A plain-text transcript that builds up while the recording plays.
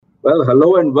Well,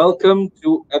 hello and welcome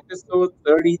to episode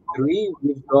 33.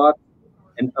 We've got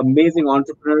an amazing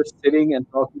entrepreneur sitting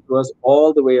and talking to us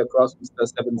all the way across Mr.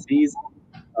 Seven Seas.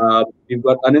 We've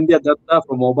got Anindya Datta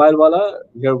from Mobile Wala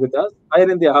here with us. Hi,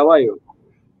 Anindya, how are you?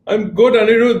 I'm good,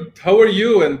 Anirudh. How are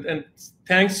you? And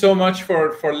thanks so much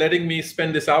for letting me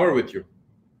spend this hour with you.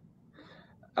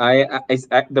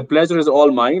 The pleasure is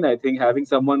all mine. I think having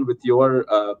someone with your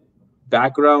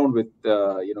background, with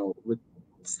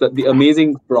the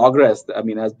amazing progress. I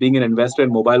mean, as being an investor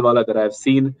in Mobile Wala that I've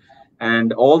seen,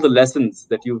 and all the lessons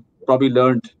that you've probably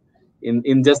learned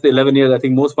in just the 11 years. I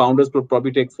think most founders would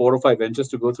probably take 4 or 5 ventures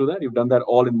to go through that. You've done that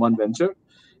all in one venture,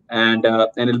 and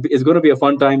it's going to be a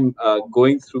fun time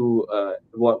going through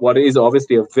what is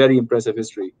obviously a very impressive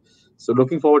history. So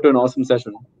looking forward to an awesome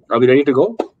session. Are we ready to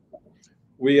go?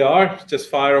 We are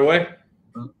just fire away.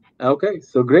 Okay,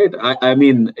 so great. I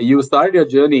mean, you started your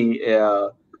journey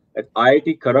at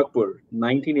IIT Kharagpur,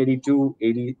 1982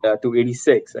 to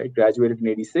 86, right? Graduated in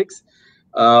 86.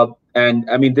 And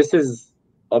I mean, this is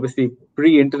obviously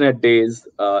pre-internet days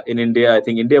in India. I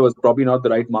think India was probably not the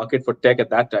right market for tech at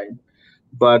that time.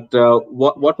 But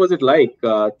what was it like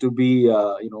to be,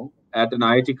 at an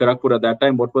IIT Kharagpur at that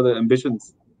time? What were the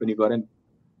ambitions when you got in?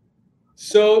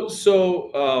 So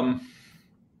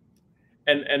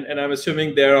and I'm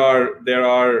assuming there are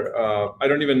I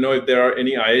don't even know if there are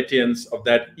any IITians of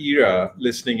that era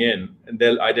listening in, and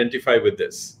they'll identify with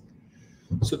this.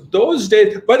 So those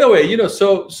days, by the way,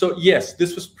 so yes,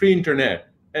 this was pre-internet,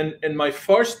 and my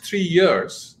first 3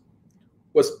 years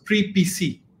was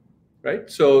pre-PC, right?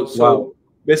 So Wow. so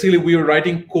basically, we were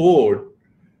writing code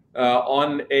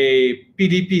on a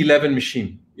PDP-11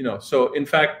 machine. So in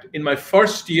fact, in my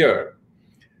first year,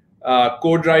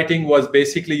 code writing was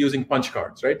basically using punch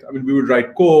cards, right? I mean, we would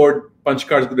write code, punch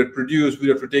cards would get produced. We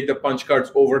have to take the punch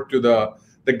cards over to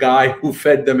the guy who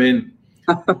fed them in.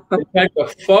 In fact, the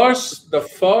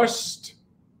first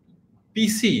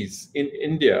PCs in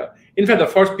India, in fact, the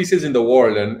first PCs in the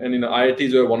world, and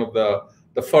IITs were one of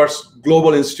the first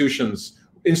global institutions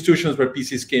where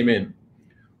PCs came in,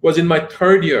 was in my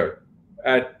third year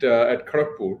at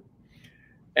Kharagpur,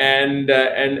 and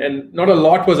not a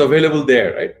lot was available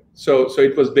there, right? So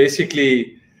it was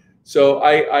basically, so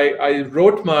I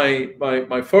wrote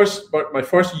my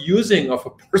first using of a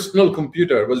personal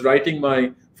computer was writing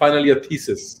my final year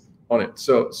thesis on it.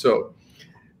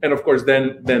 And of course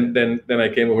then I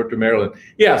came over to Maryland.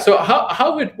 Yeah. So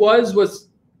how it was,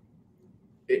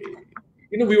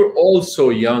 we were all so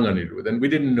young, Anirudh, and we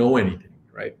didn't know anything,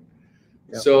 right?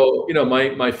 Yeah. So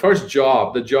my first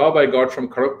job, the job I got from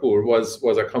Kharagpur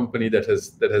was a company that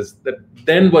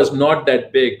then was not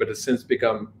that big, but has since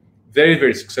become very,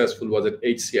 very successful. Was at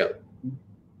HCL.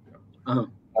 Uh-huh.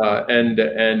 And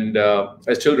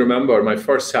I still remember my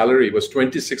first salary was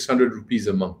 2,600 rupees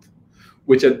a month,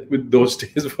 which with those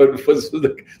days was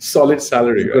the solid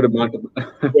salary, Good right? amount of.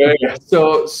 Yeah.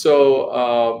 So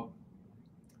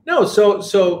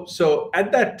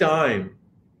at that time,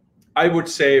 I would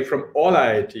say from all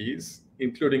IITs,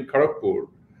 including Kharagpur,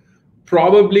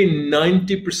 probably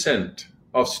 90%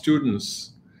 of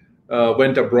students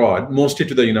went abroad, mostly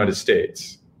to the United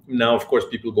States. Now, of course,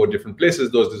 people go different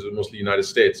places. Those days were mostly United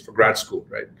States for grad school,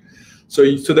 right? So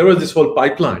there was this whole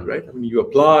pipeline, right? I mean, you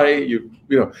apply,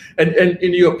 and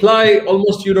you apply,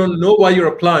 almost you don't know why you're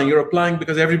applying. You're applying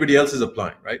because everybody else is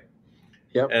applying, right?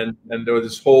 Yep. And there was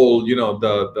this whole,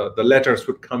 the letters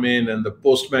would come in, and the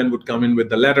postman would come in with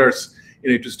the letters.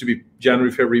 It used to be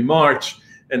January, February, March,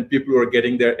 and people were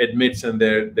getting their admits and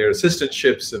their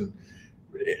assistantships, and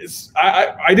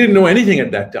I didn't know anything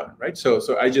at that time, right? So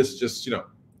I just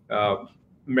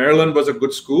Maryland was a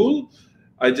good school.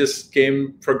 I just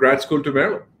came for grad school to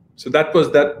Maryland. So that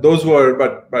was that. Those were,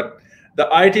 but the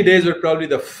IIT days were probably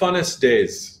the funnest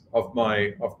days of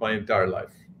my entire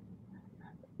life.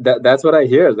 That's what I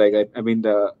hear. Like, I mean,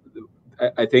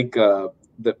 I think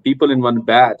the people in one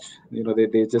batch,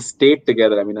 they just stayed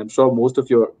together. I mean, I'm sure most of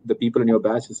the people in your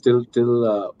batch is still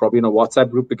probably in a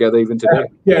WhatsApp group together even today.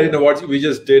 Yeah, what we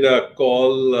just did a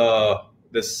call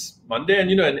this Monday,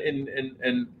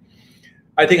 and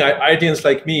I think IITians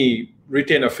like me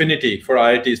retain affinity for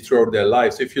IITs throughout their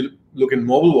lives. If you look in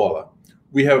Mobile Wala,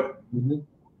 we have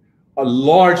a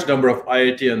large number of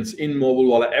IITians in Mobile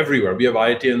Wala everywhere. We have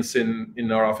IITians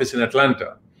in our office in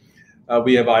Atlanta.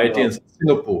 We have IITians in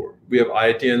Singapore. We have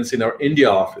IITians in our India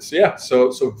office. Yeah,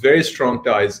 so very strong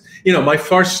ties. My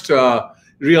first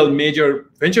real major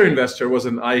venture investor was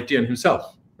an IITian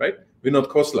himself, right? Vinod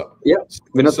Khosla. Yeah,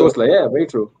 Vinod Khosla. Yeah, very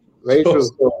true. Very true.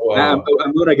 I'm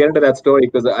going to get into that story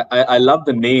because I love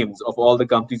the names of all the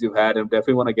companies you've had, and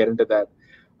definitely want to get into that.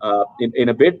 in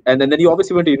a bit, and then you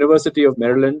obviously went to University of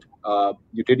Maryland.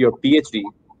 You did your PhD,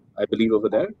 I believe, over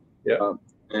there. Yeah.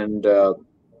 And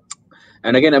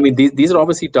again, I mean, these are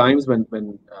obviously times when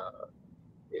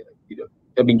you know,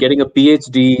 I mean, getting a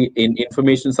PhD in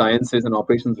information sciences and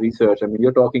operations research. I mean,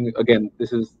 you're talking again.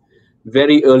 This is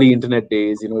very early internet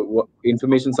days. You know, what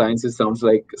information sciences sounds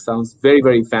very,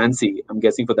 very fancy. I'm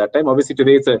guessing for that time. Obviously,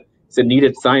 today it's a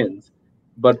needed science.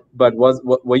 But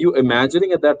were you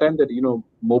imagining at that time that, you know,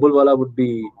 Mobilewala would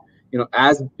be, you know,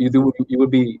 as you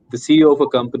would be the CEO of a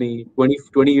company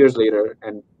 20 years later,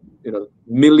 and, you know,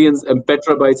 millions and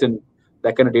petabytes and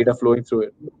that kind of data flowing through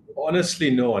it? Honestly,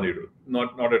 no, Anirudh,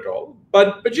 not at all.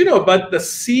 But the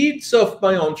seeds of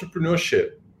my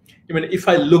entrepreneurship, I mean, if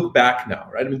I look back now,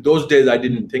 right? I mean, those days I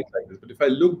didn't think like this, but if I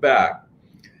look back,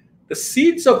 the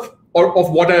seeds of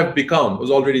what I've become was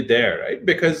already there, right?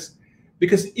 Because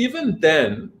even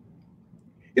then,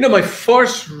 you know, my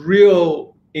first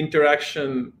real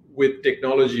interaction with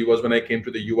technology was when I came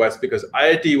to the US, because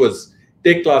IIT was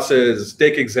take classes,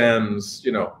 take exams,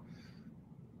 you know,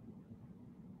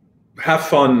 have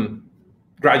fun,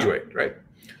 graduate, right?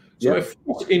 So my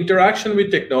first interaction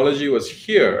with technology was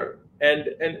here.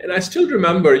 And I still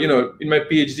remember, you know, in my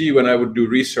PhD, when I would do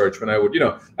research,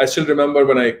 I still remember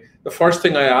the first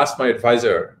thing I asked my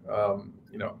advisor,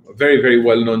 you know, a very, very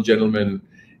well-known gentleman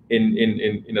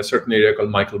in a certain area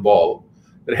called Michael Ball,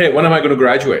 that, hey, when am I going to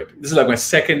graduate? This is like my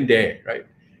second day, right?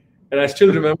 And I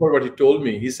still remember what he told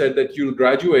me. He said that you'll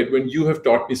graduate when you have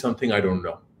taught me something I don't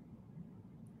know.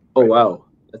 Oh, wow.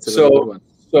 That's a really good one.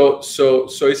 So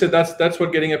he said that's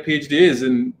what getting a PhD is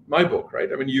in my book,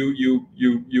 right? I mean, you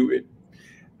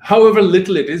however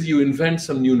little it is, you invent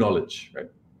some new knowledge, right?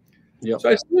 Yeah. So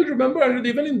I still remember, and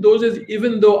even in those days,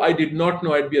 even though I did not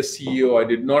know I'd be a CEO, I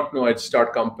did not know I'd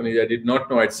start companies, I did not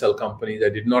know I'd sell companies, I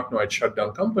did not know I'd shut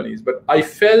down companies, but I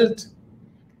felt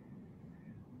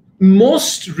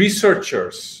most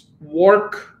researchers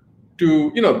work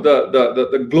to, you know,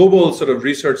 the global sort of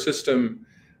research system,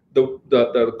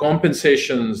 the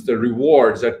compensations, the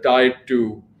rewards are tied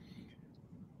to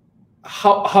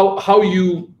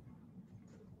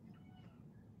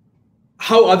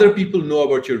how other people know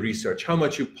about your research, how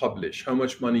much you publish, how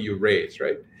much money you raise,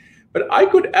 right? But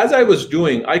as I was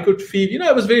doing, I could feel, you know,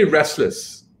 I was very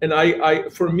restless. And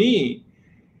for me,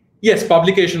 yes,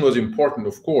 publication was important,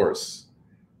 of course.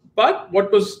 But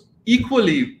what was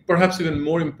equally, perhaps even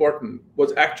more important,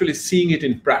 was actually seeing it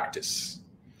in practice.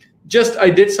 Just, I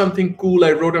did something cool,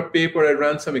 I wrote a paper, I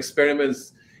ran some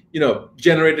experiments, you know,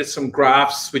 generated some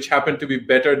graphs, which happened to be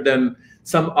better than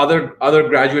some other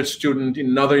graduate student in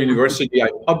another university I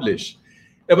published.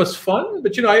 It was fun,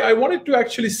 but, you know, I wanted to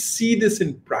actually see this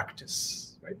in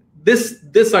practice, right?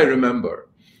 This I remember.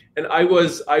 And I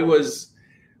was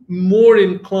more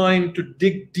inclined to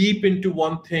dig deep into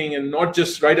one thing and not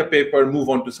just write a paper and move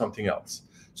on to something else.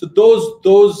 So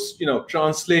those you know,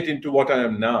 translate into what I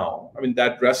am now. I mean,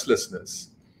 that restlessness,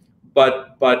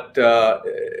 but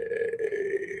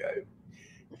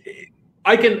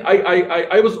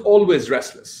I was always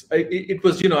restless. It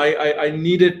was, you know, I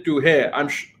needed to, hey,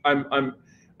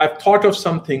 I've thought of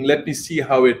something. Let me see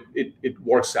how it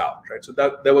works out, right? So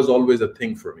that was always a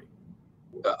thing for me.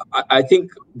 I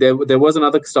think there was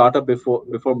another startup before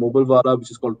Mobilewala, which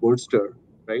is called Wordster,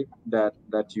 right?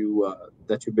 That you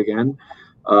began.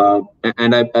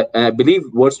 And I believe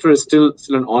Wordster is still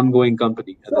an ongoing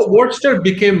company. So Wordster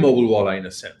became Mobilewala in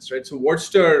a sense, right? So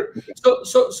Wordster,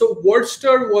 so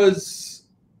Wordster was,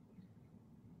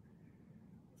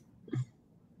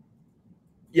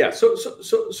 yeah. So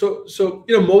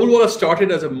you know, Mobilewala started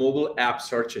as a mobile app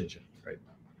search engine, right?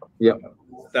 Yeah.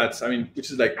 That's, I mean, which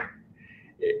is like,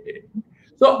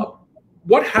 so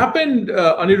what happened,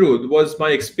 Anirudh, was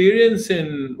my experience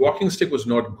in Walking Stick was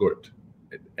not good.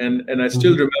 And I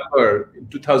still remember in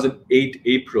 2008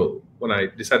 April when I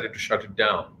decided to shut it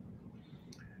down.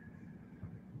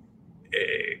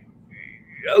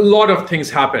 A lot of things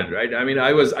happened, right? I mean,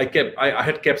 I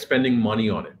had kept spending money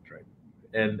on it, right?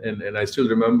 And I still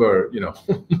remember, you know,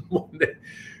 one day,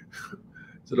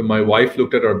 sort of my wife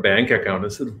looked at our bank account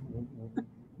and said,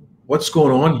 "What's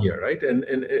going on here?" Right? And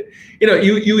you know,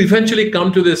 you eventually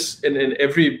come to this, and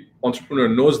every entrepreneur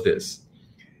knows this.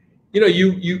 You know,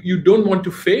 you don't want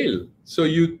to fail. So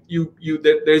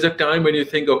there's a time when you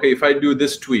think, okay, if I do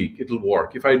this tweak, it'll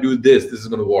work. If I do this is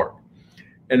going to work.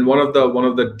 And one of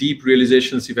the deep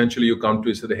realizations eventually you come to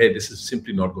is that, hey, this is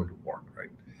simply not going to work,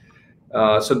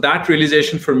 right? So that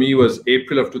realization for me was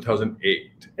April of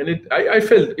 2008, and I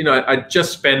felt, you know, I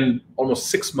just spent almost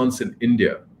 6 months in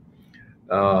India.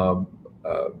 You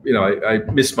know, I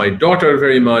missed my daughter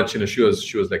very much. You know, she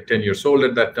was like 10 years old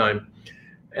at that time.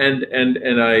 And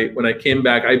when I came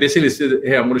back, I basically said,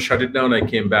 hey, I'm going to shut it down. I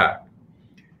came back,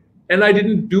 and I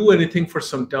didn't do anything for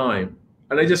some time,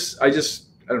 and I just I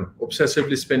don't know,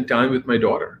 obsessively spent time with my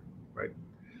daughter, right?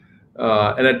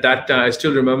 And at that time, I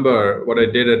still remember what I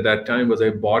did at that time was I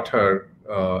bought her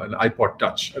an iPod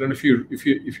Touch. I don't know if you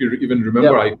even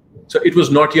remember. Yeah. So it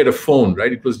was not yet a phone,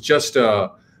 right? It was just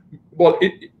a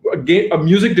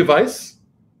music device.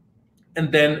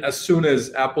 And then as soon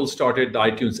as Apple started the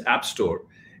iTunes App Store,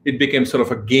 it became sort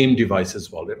of a game device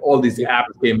as well. All these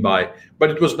apps came by, but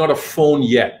it was not a phone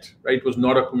yet, right? It was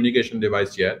not a communication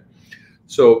device yet.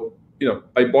 So,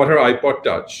 I bought her iPod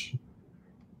Touch,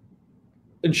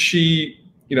 and she,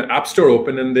 App Store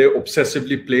opened, and they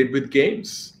obsessively played with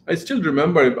games. I still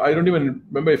remember, I don't even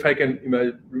remember if I can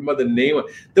remember the name.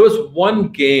 There was one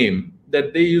game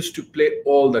that they used to play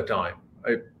all the time.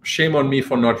 Shame on me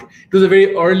for not. It was a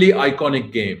very early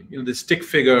iconic game, the stick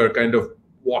figure kind of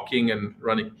walking and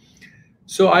running.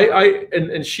 So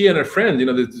and she and her friend,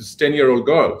 this 10-year-old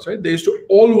girls, right? They used to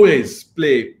always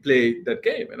play that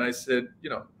game. And I said,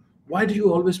 why do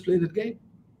you always play that game?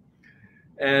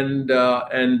 And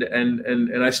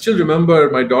I still remember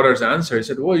my daughter's answer. He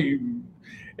said, well,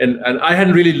 and I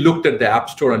hadn't really looked at the App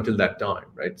Store until that time,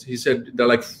 right? He said there are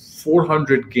like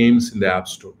 400 games in the App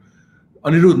Store.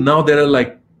 Anirudh, now there are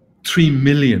like 3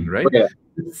 million, right? Yeah.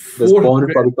 There's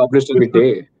 400 probably published every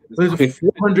day. There's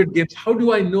 400 games. How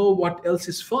do I know what else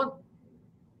is fun,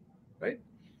 right?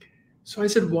 So I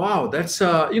said, wow, that's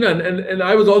and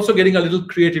I was also getting a little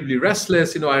creatively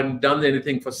restless. I hadn't done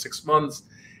anything for 6 months,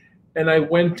 and I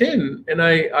went in and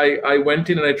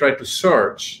I tried to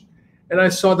search, and I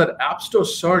saw that App Store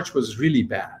search was really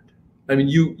bad. I mean,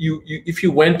 you if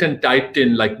you went and typed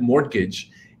in like mortgage,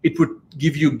 it would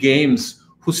give you games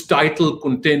whose title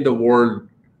contained the word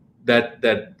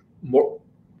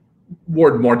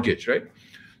word mortgage, right?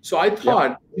 So I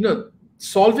thought,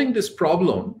 solving this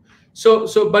problem.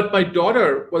 But my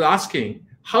daughter was asking,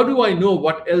 how do I know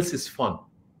what else is fun,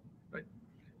 right?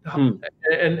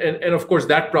 And of course,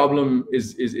 that problem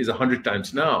is 100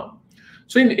 times now.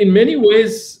 So in many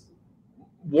ways,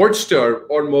 Wordster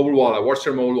or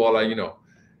Mobilewala,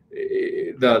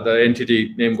 the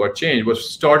entity name got changed, was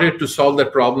started to solve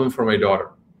that problem for my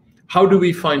daughter. How do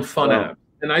we find fun apps?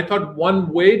 And I thought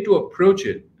one way to approach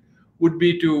it would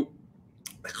be to,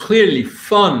 clearly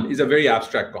fun is a very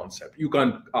abstract concept. You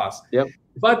can't ask. Yep.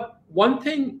 But one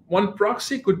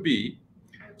proxy could be,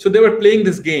 so they were playing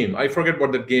this game. I forget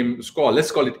what the game is called.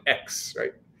 Let's call it X,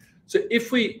 right? So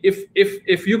if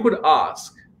you could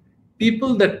ask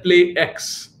people that play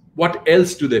X, what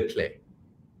else do they play?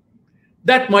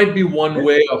 That might be one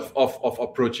way of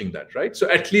approaching that, right? So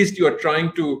at least you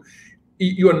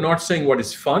are not saying what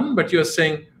is fun, but you're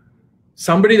saying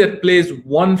somebody that plays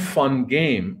one fun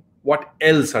game, what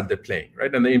else are they playing,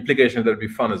 right? And the implication that would be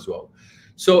fun as well.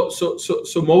 So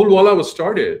Mobilewala was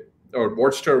started, or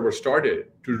Wordster was started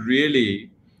to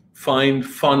really find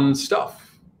fun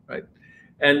stuff, right?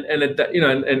 And at that,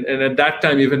 and at that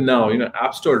time, even now,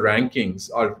 App Store rankings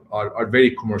are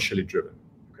very commercially driven.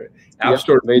 App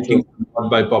Store rankings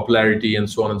by popularity and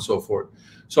so on and so forth.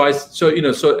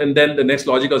 And then the next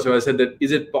logical step, I said that,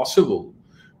 is it possible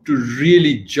to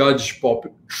really judge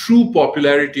true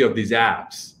popularity of these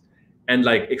apps and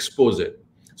like expose it?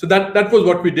 So that was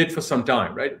what we did for some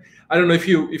time, right? I don't know if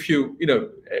you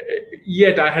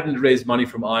yet I hadn't raised money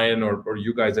from Ian or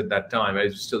you guys at that time. I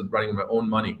was still running my own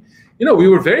money. We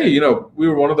were we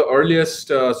were one of the earliest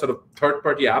sort of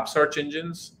third-party app search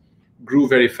engines, grew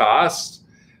very fast.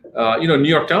 New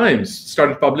York Times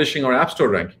started publishing our App Store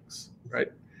rankings,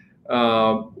 right?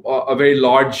 A very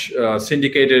large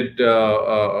syndicated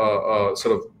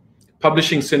sort of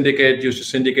publishing syndicate used to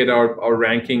syndicate our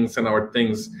rankings and our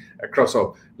things across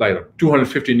like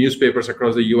 250 newspapers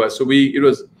across the U.S. So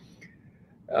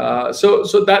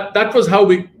that was how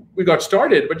we got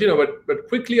started. But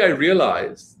quickly I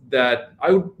realized that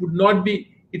I would not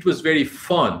be. It was very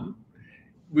fun.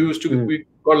 We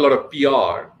got a lot of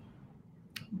PR.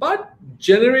 But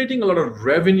generating a lot of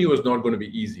revenue is not going to be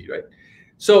easy, right?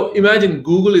 So imagine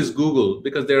Google is Google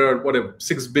because there are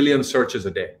 6 billion searches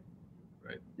a day,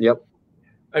 right? Yep.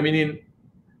 I mean,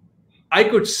 I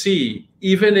could see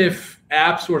even if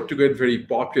apps were to get very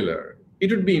popular, it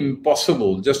would be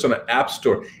impossible just on an app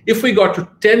store. If we got to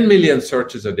 10 million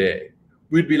searches a day,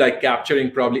 we'd be like capturing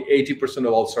probably 80%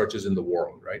 of all searches in the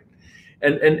world, right?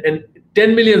 And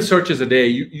 10 million searches a day,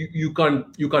 you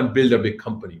can't build a big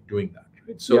company doing that.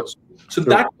 So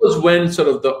that was when sort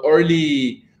of the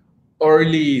early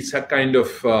kind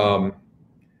of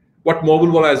what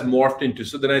Mobilewala has morphed into.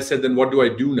 So then I said, then what do I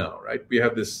do now, right? We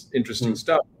have this interesting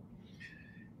stuff.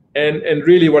 And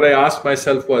really what I asked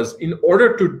myself was, in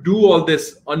order to do all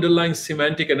this underlying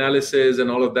semantic analysis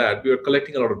and all of that, we were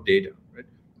collecting a lot of data, right?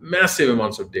 Massive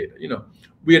amounts of data.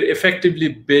 We had effectively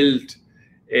built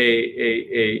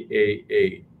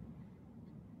a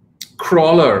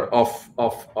crawler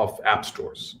of app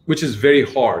stores, which is very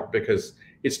hard because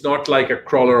it's not like a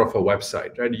crawler of a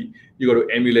website, right? You got to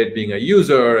emulate being a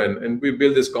user, and we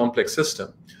build this complex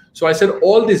system. So I said,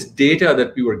 all this data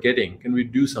that we were getting, can we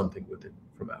do something with it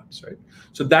from apps, right?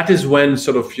 So that is when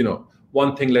sort of,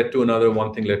 one thing led to another,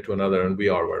 one thing led to another, and we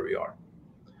are where we are.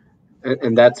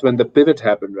 And that's when the pivot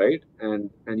happened, right? And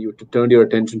you turned your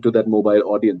attention to that mobile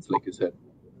audience, like you said.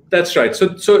 That's right.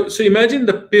 So imagine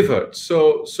the pivot.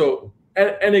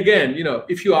 And again,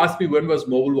 if you ask me when was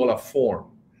Mobilewala formed,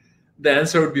 the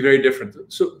answer would be very different.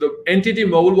 So the entity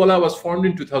Mobilewala was formed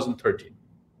in 2013,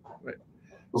 right?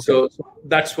 Okay. So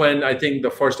that's when I think the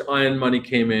first Iron Money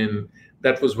came in.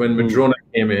 That was when Madrona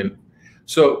came in.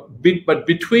 But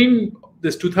between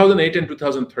this 2008 and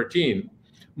 2013,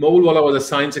 Mobilewala was a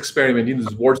science experiment.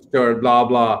 This WordStar, blah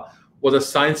blah, was a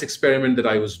science experiment that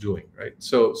I was doing, right?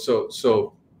 So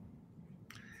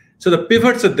the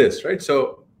pivots are this, right?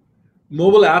 So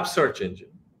mobile app search engine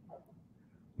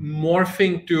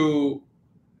morphing to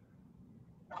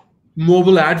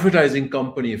mobile advertising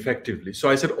company effectively. So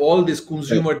I said, all this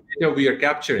consumer data we are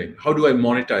capturing, how do I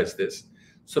monetize this?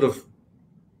 Sort of,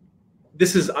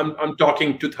 this is, I'm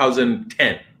talking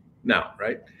 2010 now,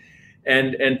 right?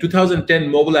 And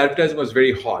 2010 mobile advertising was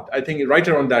very hot. I think right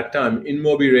around that time,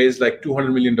 InMobi raised like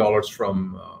 $200 million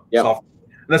from software.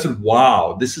 And I said,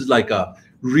 wow, this is like a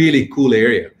really cool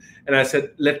area. And I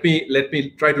said, let me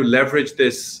try to leverage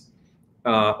this,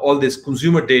 all this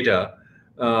consumer data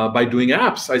by doing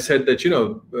apps. I said that,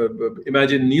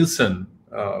 imagine Nielsen,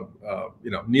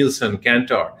 Nielsen,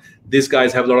 Kantar. These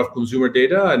guys have a lot of consumer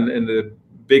data, and the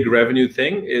big revenue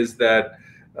thing is that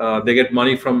they get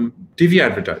money from TV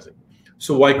advertising.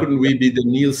 So why couldn't we be the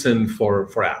Nielsen for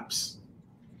apps?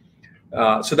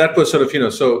 So that was sort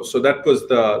of, so that was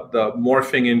the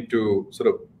morphing into sort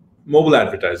of mobile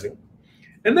advertising.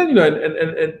 And then,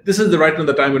 and this is right around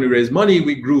the time when we raised money,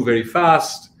 we grew very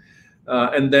fast.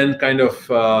 And then kind of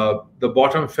the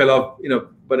bottom fell off,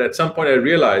 but at some point I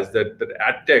realized that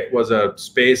ad tech was a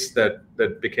space that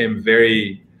became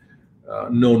very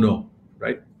no,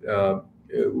 right?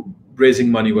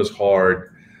 Raising money was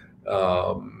hard.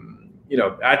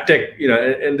 Ad tech,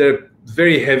 and they're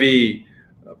very heavy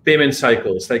payment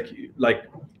cycles. Like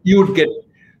you would get,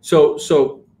 so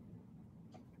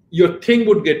your thing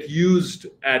would get used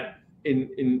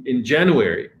in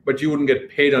January, but you wouldn't get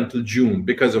paid until June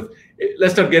because of,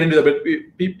 let's not get into that, but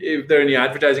if there are any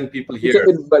advertising people here.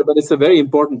 But it's a very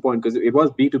important point because it was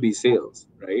B2B sales,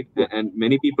 right? And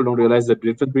many people don't realize the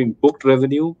difference between booked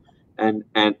revenue and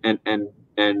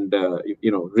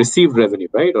received revenue,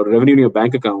 right? Or revenue in your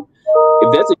bank account.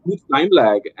 If there's a huge time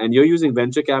lag and you're using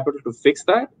venture capital to fix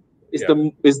that, is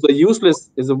the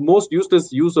most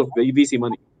useless use of VC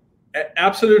money.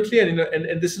 Absolutely,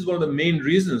 and this is one of the main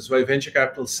reasons why venture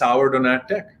capital soured on ad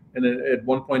tech. And at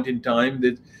one point in time,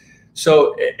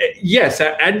 yes,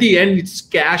 at the end, it's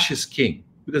cash is king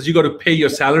because you got to pay your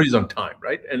salaries on time,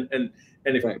 right? And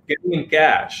if you're getting in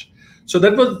cash, so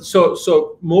that was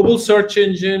so mobile search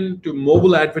engine to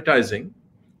mobile advertising,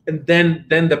 and then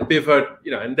the pivot,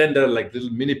 and then there are like little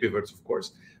mini pivots, of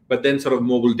course, but then sort of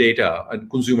mobile data and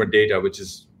consumer data, which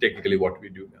is technically what we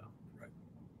do now.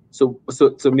 So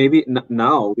maybe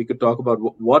now we could talk about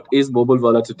what is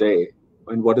Mobilewala today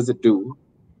and what does it do?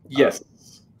 Yes.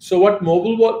 So what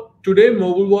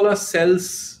Mobilewala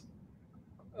sells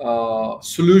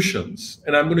solutions,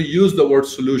 and I'm going to use the word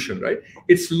solution, right?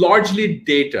 It's largely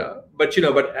data, but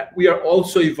we are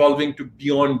also evolving to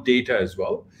beyond data as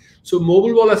well. So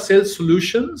Mobilewala sells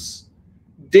solutions,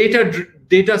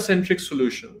 data-centric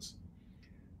solutions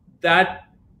that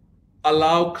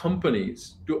allow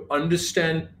companies to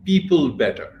understand people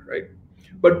better, right?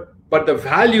 But the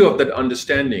value of that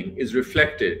understanding is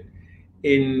reflected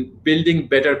in building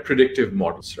better predictive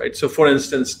models, right? So for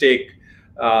instance, take,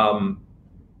 and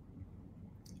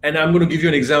I'm going to give you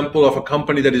an example of a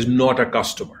company that is not a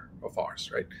customer of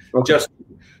ours, right? Okay.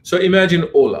 So imagine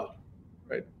Ola,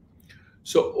 right?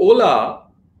 So Ola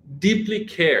deeply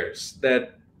cares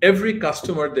that every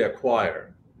customer they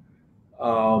acquire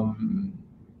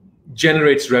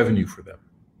generates revenue for them,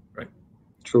 right?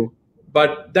 True.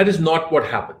 But that is not what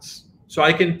happens. So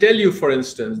I can tell you, for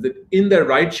instance, that in the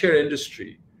rideshare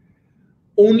industry,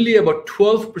 only about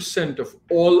 12% of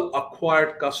all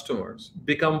acquired customers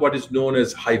become what is known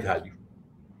as high value.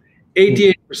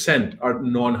 88% are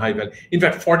non-high value. In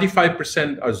fact,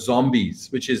 45% are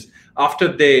zombies, which is after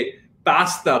they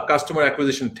pass the customer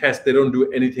acquisition test, they don't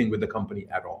do anything with the company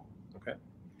at all. Okay.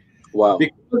 Wow.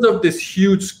 Because of this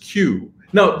huge skew.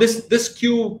 Now, this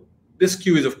skew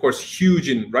is of course huge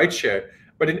in rideshare,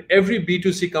 but in every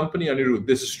B2C company, Anirudh,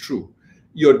 this is true.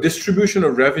 Your distribution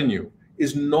of revenue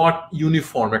is not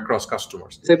uniform across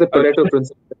customers. Say the Pareto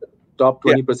principle. Top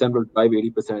 20% will drive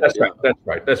 80%. That's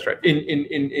right. That's right.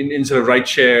 In sort of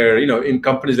rideshare, in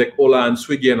companies like Ola and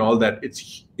Swiggy and all that,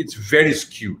 it's very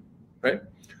skewed, right?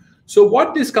 So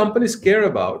what these companies care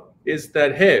about is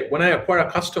that, hey, when I acquire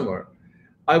a customer,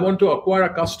 I want to acquire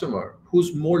a customer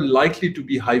who's more likely to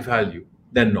be high value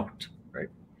than not, right?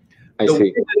 I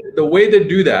see. The way they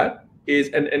do that is,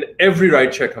 and every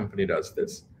rideshare company does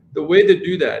this, the way they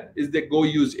do that is they go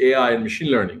use AI and machine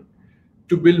learning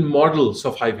to build models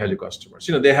of high value customers.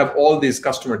 They have all this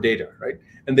customer data, right?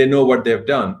 And they know what they've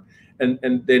done.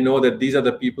 And they know that these are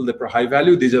the people that were high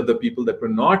value, these are the people that were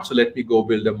not. So let me go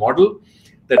build a model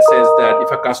that says that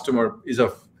if a customer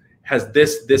has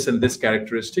this and this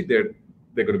characteristic, they're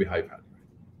going to be high value.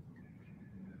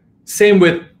 Same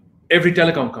with every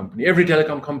telecom company. Every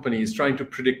telecom company is trying to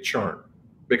predict churn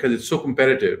because it's so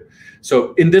competitive.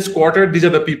 So in this quarter, these are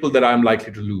the people that I'm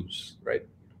likely to lose, right?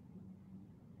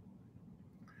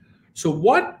 So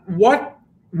what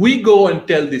we go and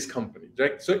tell these companies,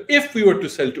 right? So if we were to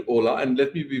sell to Ola, and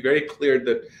let me be very clear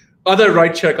that other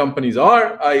rideshare companies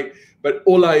are, but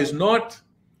Ola is not.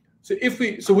 So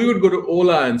we would go to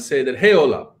Ola and say that, hey,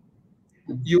 Ola,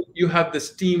 you have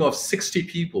this team of 60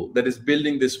 people that is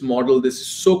building this model. This is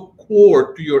so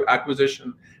core to your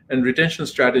acquisition and retention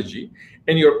strategy.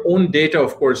 And your own data,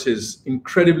 of course, is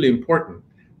incredibly important.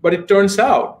 But it turns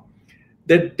out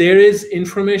that there is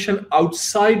information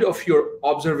outside of your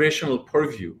observational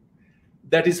purview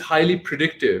that is highly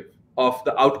predictive of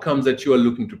the outcomes that you are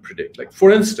looking to predict. Like,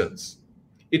 for instance,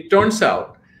 it turns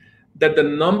out that the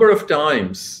number of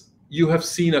times you have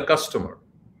seen a customer,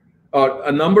 or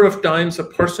a number of times a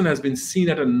person has been seen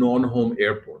at a non-home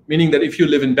airport, meaning that if you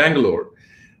live in Bangalore,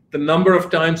 the number of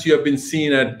times you have been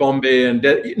seen at Bombay and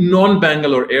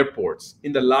non-Bangalore airports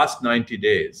in the last 90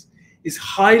 days is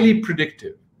highly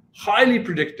predictive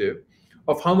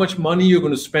of how much money you're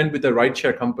going to spend with a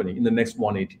rideshare company in the next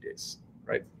 180 days,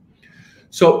 right?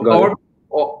 So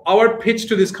our pitch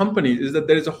to this company is that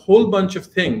there is a whole bunch of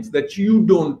things that you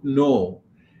don't know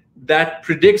that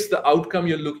predicts the outcome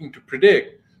you're looking to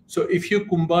predict. So if you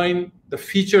combine the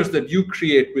features that you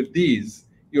create with these,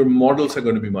 your models are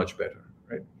going to be much better,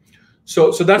 right?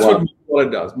 So that's what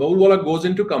Mobilewalla does. Mobilewalla goes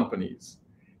into companies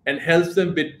and helps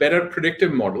them build better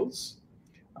predictive models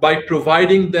by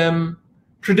providing them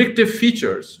predictive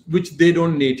features which they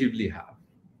don't natively have.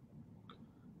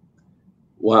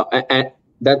 Wow, and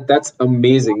that's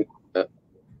amazing.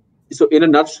 So in a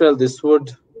nutshell, this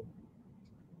would,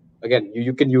 again,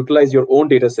 you can utilize your own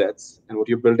data sets and what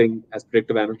you're building as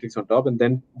predictive analytics on top, and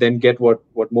then get what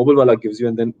Mobilewalla gives you,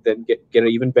 and then get an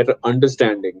even better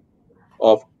understanding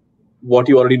of what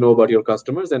you already know about your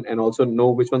customers, and also know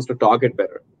which ones to target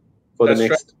better for the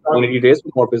next 180 days for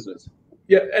more business.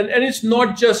 Yeah, and it's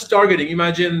not just targeting.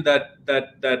 Imagine that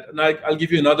and I'll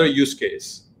give you another use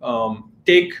case.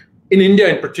 Take in India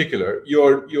in particular,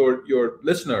 your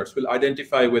listeners will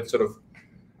identify with sort of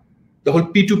the whole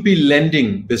P2P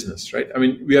lending business, right? I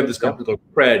mean, we have this company called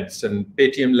Creds and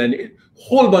Paytm Lending,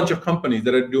 whole bunch of companies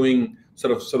that are doing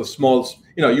sort of small.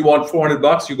 You want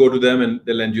 $400, you go to them and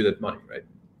they lend you that money, right?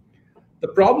 The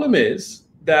problem is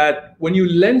that when you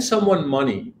lend someone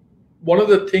money, one of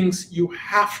the things you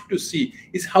have to see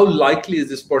is how likely is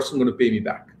this person going to pay me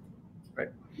back, right?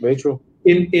 Very true.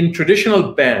 In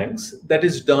traditional banks, that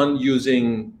is done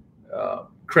using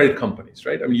credit companies,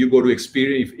 right? I mean, you go to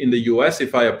Experian. In the US,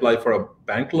 if I apply for a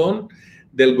bank loan,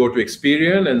 they'll go to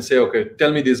Experian and say, okay,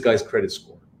 tell me this guy's credit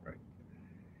score, right?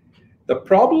 The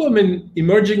problem in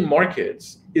emerging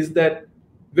markets is that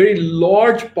very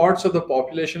large parts of the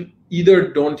population either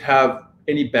don't have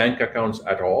any bank accounts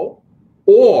at all,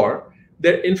 or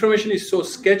their information is so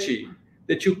sketchy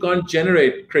that you can't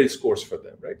generate credit scores for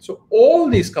them, right? So all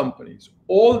these companies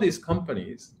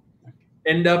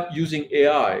end up using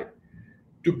AI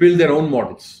to build their own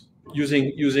models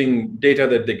using data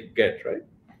that they get, right?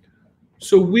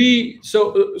 So we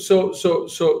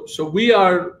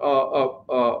are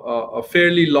a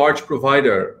fairly large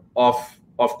provider of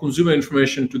consumer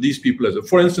information to these people as well.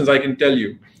 For instance, I can tell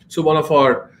you, so one of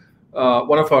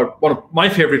my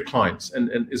favorite clients, and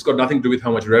it's got nothing to do with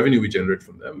how much revenue we generate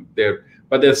from them.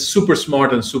 But they're super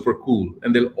smart and super cool,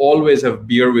 and they'll always have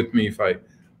beer with me if I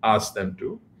ask them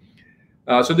to.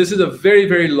 So this is a very,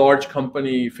 very large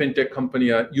company, fintech company,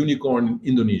 a unicorn in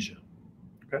Indonesia.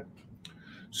 Okay,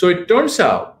 so it turns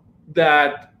out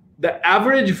that the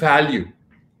average value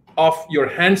of your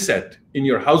handset in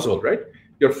your household, right?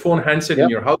 Your phone handset in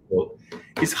your household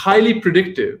is highly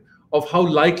predictive of how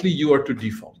likely you are to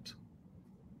default.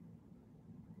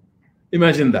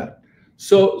 Imagine that.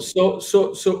 So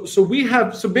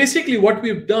basically what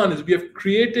we've done is we have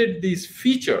created these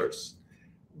features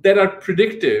that are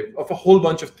predictive of a whole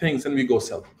bunch of things, and we go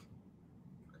sell them.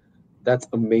 That's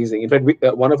amazing. In fact,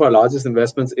 one of our largest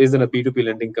investments is in a P2P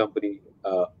lending company,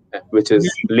 which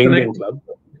is LinkedIn Club.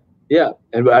 Yeah,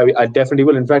 and I definitely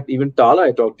will. In fact, even Tala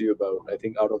I talked to you about, I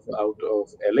think out of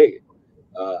LA,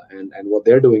 and what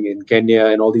they're doing in Kenya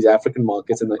and all these African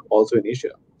markets, and also in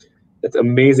Asia. That's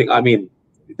amazing. I mean,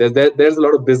 there's a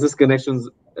lot of business connections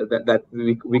that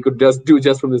we could just do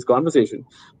just from this conversation.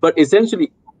 But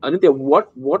essentially, Anindya,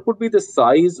 what would be the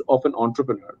size of an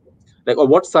entrepreneur? Like, or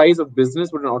what size of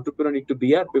business would an entrepreneur need to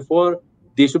be at before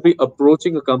they should be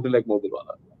approaching a company like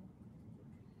Mobilewala?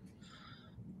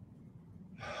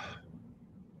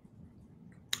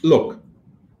 Look,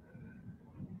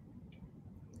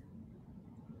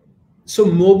 so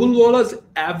Mobilewala's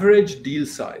average deal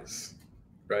size,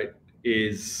 right,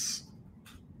 is,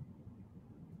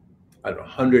 I don't know,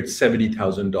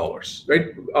 $170,000,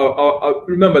 right?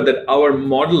 Remember that our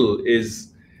model is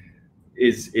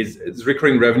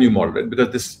recurring revenue model, right? Because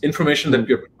this information that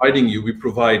we are providing you, we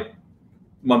provide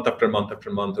month after month after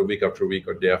month, or week after week,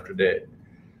 or day after day.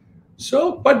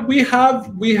 So, but we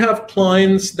have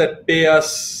clients that pay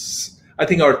us. I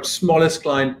think our smallest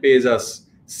client pays us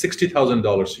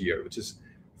 $60,000 a year, which is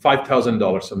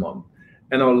 $5,000 a month,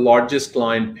 and our largest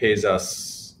client pays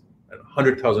us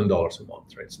 $100,000 a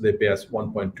month, right? So they pay us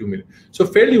 1.2 million. So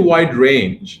fairly wide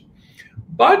range,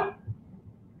 but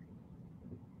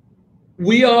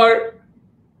we are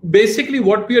basically,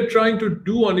 what we are trying to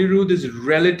do, Anirudh, is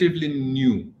relatively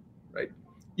new, right?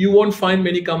 You won't find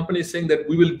many companies saying that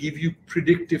we will give you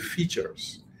predictive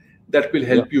features that will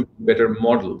help you better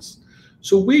models.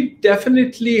 So we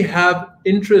definitely have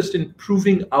interest in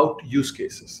proving out use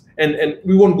cases, and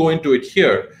we won't go into it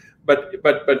here. But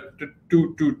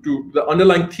to the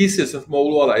underlying thesis of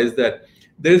Mobilewala is that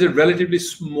there is a relatively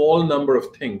small number of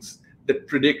things that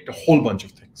predict a whole bunch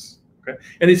of things. Okay?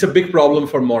 And it's a big problem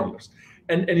for modelers.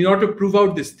 And in order to prove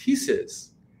out this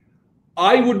thesis,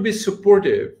 I would be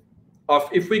supportive of,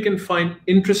 if we can find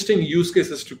interesting use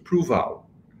cases to prove out,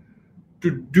 to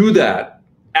do that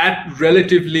at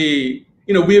relatively,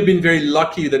 we have been very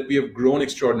lucky that we have grown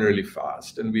extraordinarily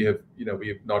fast, and we have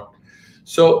not.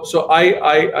 So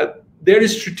there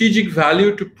is strategic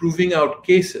value to proving out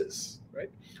cases, right?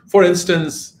 For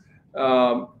instance,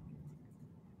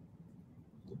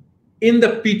 in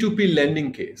the P2P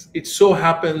lending case, it so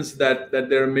happens that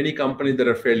there are many companies that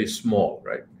are fairly small,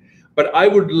 right? But I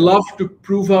would love to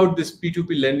prove out this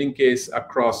P2P lending case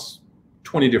across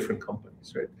 20 different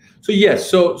companies, right? So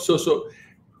yes,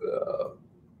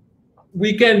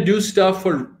 we can do stuff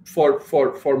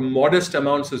for modest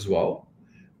amounts as well.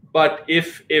 But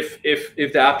if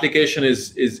the application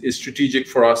is strategic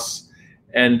for us,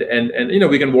 and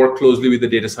we can work closely with the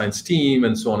data science team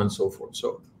and so on and so forth,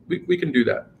 so we can do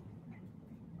that.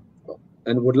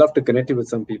 And would love to connect you with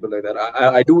some people like that.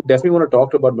 I do definitely want to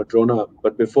talk about Madrona,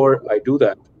 but before I do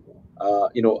that,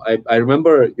 I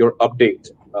remember your update.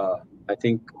 I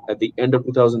think at the end of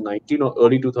 2019 or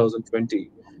early 2020,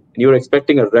 and you were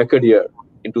expecting a record year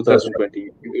in 2020.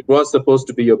 Right. It was supposed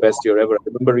to be your best year ever. I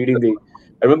remember reading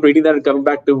that and coming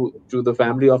back to the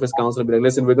family office council and being like,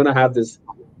 listen, we're going to have this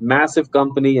massive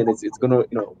company, and it's going to,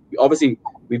 obviously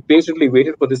we patiently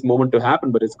waited for this moment to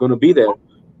happen, but it's going to be there.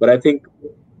 But I think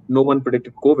no one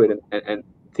predicted COVID, and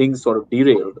things sort of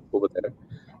derailed over there.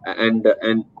 And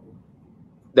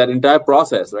that entire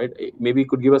process, right? Maybe you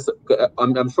could give us,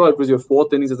 I'm sure it was your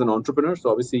fourth innings as an entrepreneur, so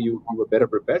obviously you were better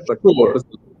prepared, but sure.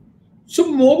 So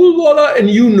Mobilewala, and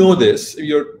you know this,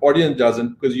 your audience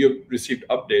doesn't because you've received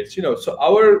updates, so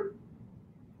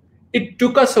it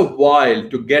took us a while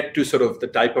to get to sort of the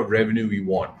type of revenue we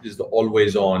want, is the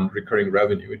always on recurring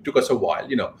revenue. It took us a while,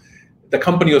 the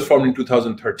company was formed in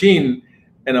 2013,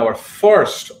 and our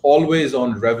first always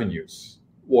on revenues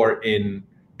were in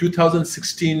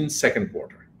 2016 second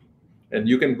quarter. And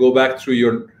you can go back through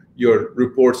your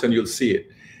reports and you'll see it.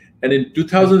 And in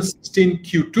 2016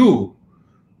 Q2,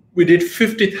 we did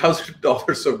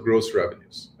 $50,000 of gross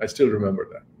revenues. I still remember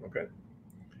that, okay?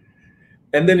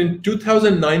 And then in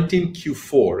 2019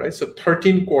 Q4, right, so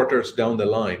 13 quarters down the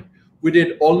line, we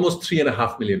did almost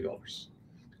 $3.5 million.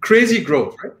 Crazy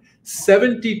growth, right?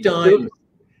 70 times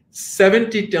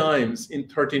in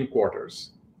 13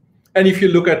 quarters. And if you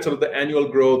look at sort of the annual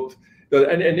growth,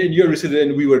 And you're recently,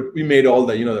 and we made all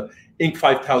the, the Inc.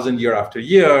 5000 year after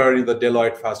year, the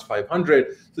Deloitte Fast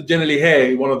 500. So generally,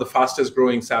 hey, one of the fastest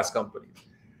growing SaaS companies.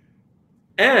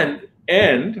 And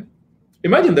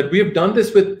imagine that we have done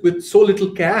this with so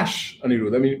little cash,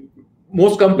 Anirudh. I mean,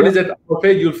 most companies that are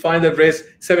you'll find that raise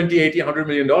 70, 80, $100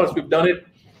 million. We've done it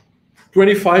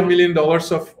 $25 million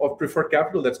of preferred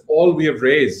capital. That's all we have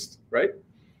raised, right?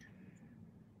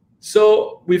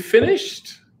 So we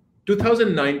finished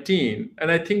 2019,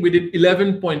 and I think we did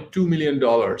 $11.2 million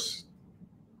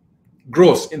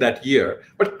gross in that year,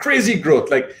 but crazy growth.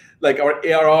 Like our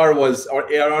ARR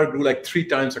grew like 3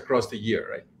 times across the year,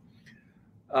 right?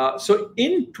 So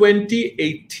in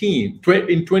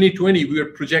 2020, we were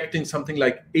projecting something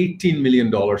like $18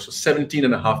 million, so 17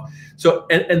 and a half. So,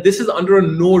 and this is under a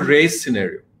no raise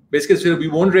scenario. Basically, we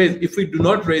won't raise, if we do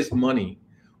not raise money,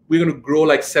 we're going to grow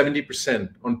like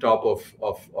 70% on top of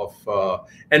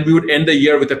and we would end the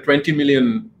year with a 20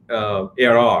 million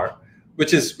ARR,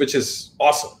 which is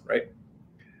awesome, right?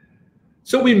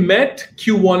 So we met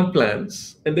Q1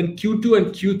 plans, and then Q2 and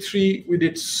Q3 we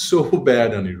did so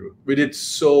bad, Anirudh. We did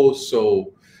so.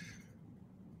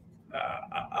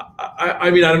 I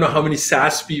mean, I don't know how many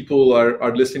SaaS people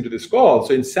are listening to this call.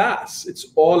 So in SaaS, it's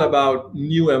all about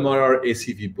new MRR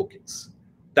ACV bookings.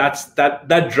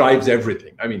 That drives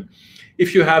everything. I mean,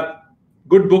 if you have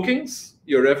good bookings,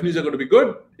 your revenues are going to be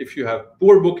good. If you have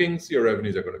poor bookings, your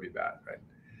revenues are going to be bad, right?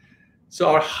 So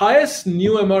our highest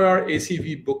new MRR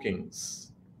ACV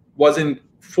bookings was in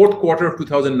fourth quarter of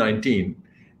 2019,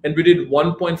 and we did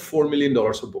 $1.4 million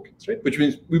of bookings, right? Which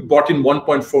means we brought in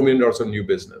 $1.4 million of new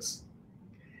business.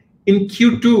 In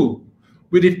Q2,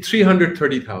 we did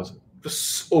 $330,000. It was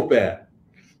so bad,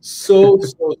 so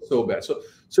bad. So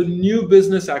new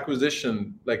business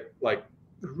acquisition like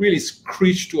really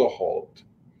screeched to a halt.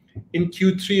 In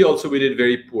Q3 also we did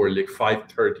very poorly, like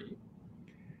 530.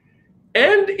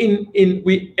 And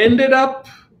we ended up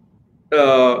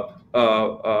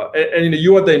and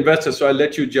you are the investor, so I'll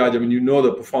let you judge. I mean, you know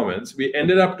the performance. We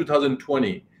ended up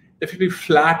 2020 effectively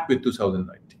flat with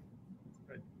 2019,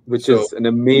 right? Which is an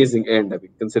amazing end. I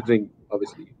mean, considering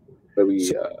obviously where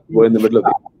we were in the middle of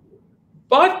it.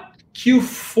 But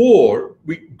Q4,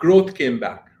 growth came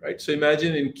back, right? So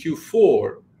imagine in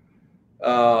Q4,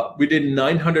 we did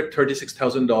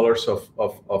 $936,000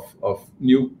 of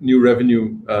new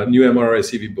revenue, new MRR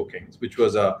ACV bookings, which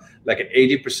was like an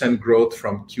 80% growth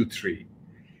from Q3.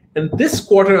 And this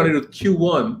quarter, Anirudh,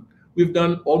 Q1, we've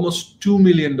done almost $2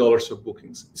 million of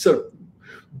bookings. So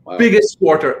wow. Biggest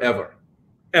quarter ever.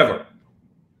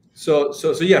 So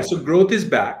yeah, so growth is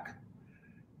back,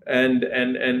 and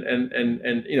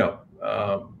you know,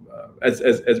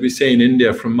 as we say in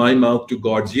India, from my mouth to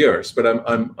God's ears. But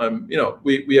I'm you know,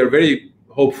 we are very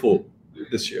hopeful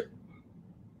this year.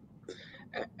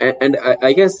 And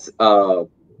I guess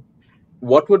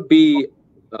what would be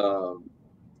a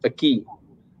key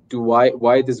to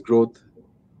why this growth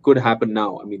could happen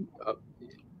now? I mean,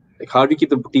 like how do you keep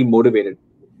the team motivated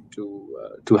to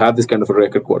have this kind of a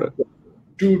record quarter?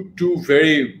 Two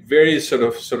very, very sort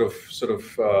of.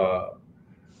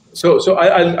 So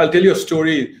I'll tell you a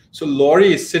story. So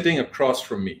Laurie is sitting across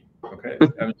from me. Okay,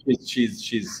 I mean,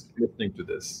 she's listening to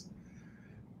this.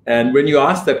 And when you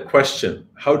ask that question,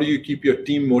 how do you keep your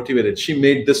team motivated? She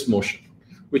made this motion,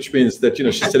 which means that, you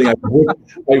know, she's telling I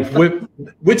whip,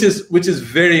 which is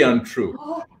very untrue.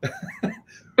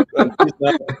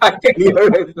 I can hear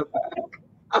it.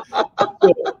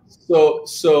 So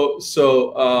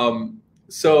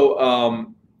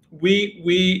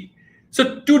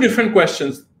two different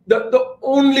questions. The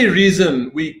only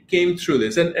reason we came through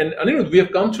this, and Anirudh, we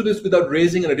have come through this without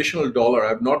raising an additional dollar.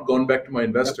 I've not gone back to my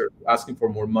investor asking for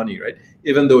more money, right?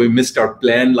 Even though we missed our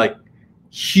plan like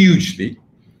hugely.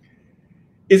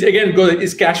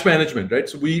 Is cash management, right?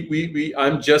 So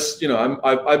I'm just, you know,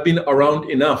 I've been around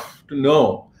enough to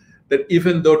know that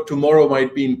even though tomorrow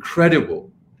might be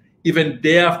incredible, even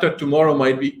day after tomorrow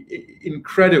might be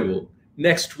incredible,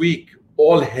 next week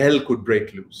all hell could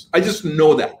break loose. I just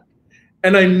know that.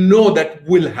 And I know that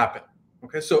will happen.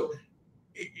 Okay, so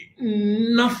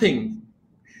nothing.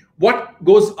 What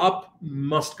goes up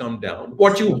must come down.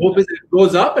 What you hope is it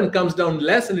goes up and comes down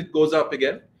less and it goes up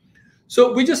again.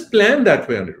 So we just plan that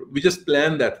way, Anirudh. We just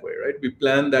plan that way, right? We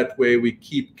plan that way. We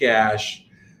keep cash.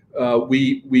 Yes,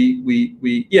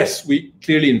 we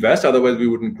clearly invest. Otherwise, we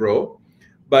wouldn't grow.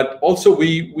 But also,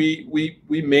 we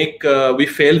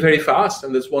fail very fast,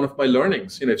 and that's one of my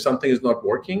learnings. You know, if something is not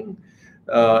working,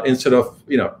 instead of,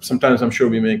 you know, sometimes I'm sure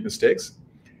we make mistakes.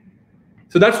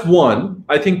 So that's one.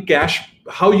 I think cash,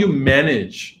 how you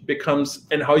manage becomes,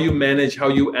 and how you manage, how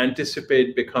you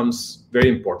anticipate becomes very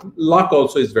important. Luck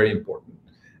also is very important.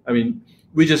 I mean,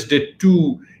 we just did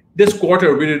this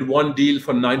quarter, we did one deal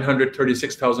for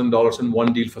 $936,000 and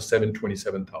one deal for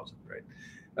 $727,000, right?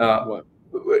 Wow.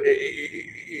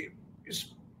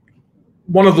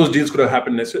 One of those deals could have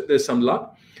happened. There's some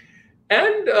luck.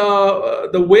 And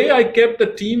the way I kept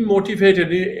the team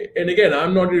motivated, and again,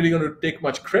 I'm not really going to take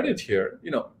much credit here.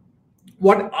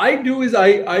 What I do is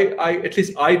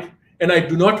I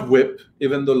do not whip,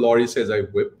 even though Laurie says I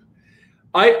whip.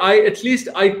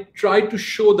 I try to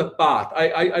show the path.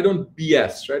 I don't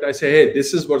BS, right? I say, hey,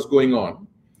 this is what's going on.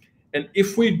 And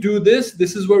if we do this,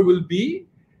 this is where we'll be.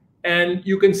 And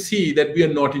you can see that we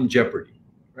are not in jeopardy,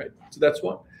 right? So that's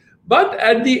one. But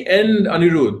at the end,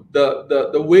 Anirudh,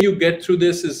 the way you get through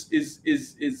this is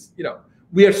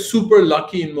we are super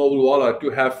lucky in Mobilewala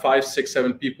to have 5, 6,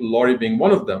 7 people, Laurie being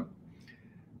one of them,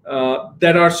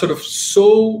 that are sort of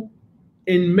so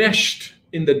enmeshed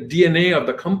in the DNA of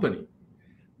the company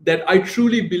that I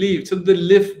truly believe, so they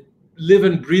live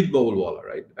and breathe Mobilewala,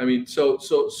 right? I mean, so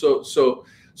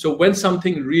when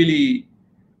something really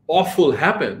awful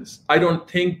happens, I don't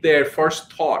think their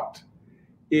first thought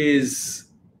is,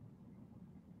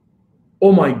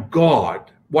 oh my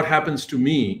God, what happens to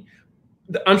me?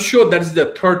 I'm sure that is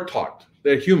their third thought.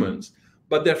 They're humans,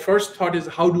 but their first thought is,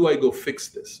 how do I go fix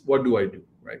this? What do I do,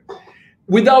 right?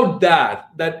 Without that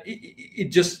it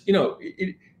just,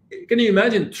 can you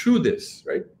imagine through this,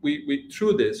 right?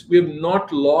 Through this, we have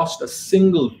not lost a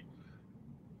single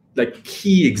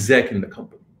key exec in the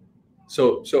company.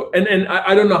 So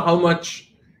I don't know how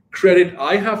much credit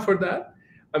I have for that.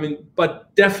 I mean,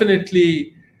 but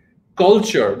definitely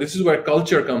culture, this is where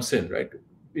culture comes in, right?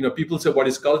 People say, what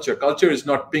is culture? Culture is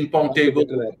not ping pong table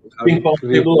or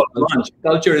lunch.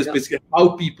 Culture is basically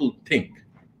how people think.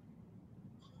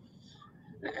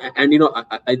 And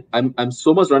I'm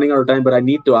so much running out of time, but I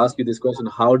need to ask you this question: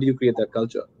 how do you create that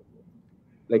culture?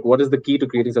 What is the key to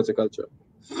creating such a culture?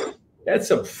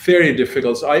 That's a very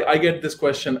difficult. So I get this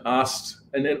question asked,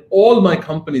 and then all my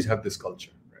companies have this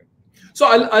culture, right? So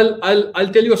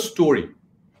I'll tell you a story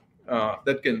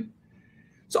that can.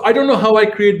 So I don't know how I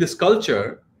create this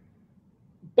culture,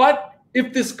 but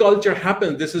if this culture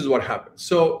happens, this is what happens.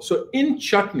 So in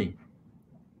Chutney,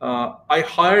 I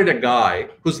hired a guy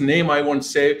whose name I won't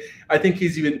say. I think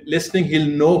he's even listening. He'll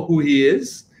know who he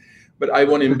is, but I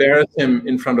won't embarrass him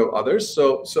in front of others.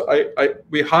 So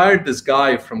we hired this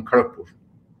guy from Kharagpur,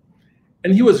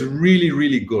 and he was really,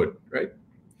 really good, right?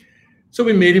 So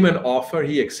we made him an offer.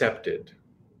 He accepted,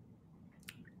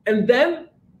 and then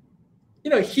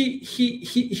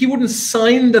he wouldn't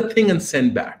sign the thing and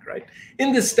send back, right?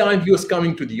 In this time, he was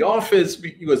coming to the office.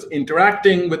 He was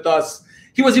interacting with us.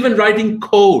 He was even writing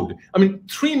code. I mean,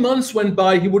 3 months went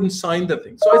by, he wouldn't sign the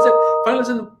thing. So I said, fine,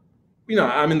 listen,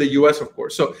 I'm in the US, of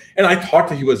course. So, and I thought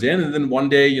that he was in. And then one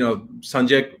day,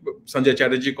 Sanjay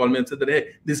Chatterjee called me and said that, hey,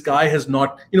 this guy has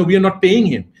not, we are not paying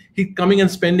him. He's coming and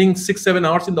spending 6, 7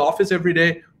 hours in the office every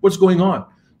day. What's going on?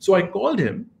 So I called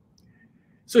him.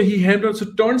 So he handled. So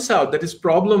it turns out that his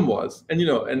problem was, and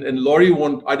Laurie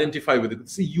won't identify with it.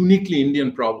 It's a uniquely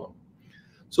Indian problem.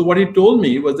 So what he told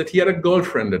me was that he had a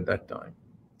girlfriend at that time,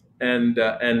 and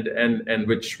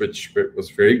which was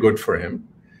very good for him.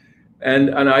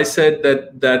 And I said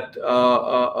that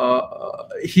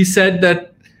he said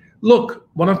that, look,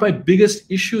 one of my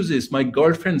biggest issues is my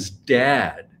girlfriend's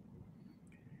dad.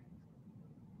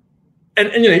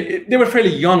 And they were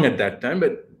fairly young at that time,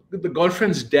 but the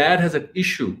girlfriend's dad has an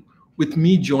issue with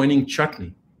me joining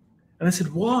Chutney. And I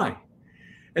said, why?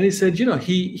 And he said,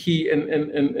 he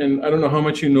and I don't know how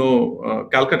much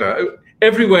Calcutta,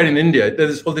 everywhere in India,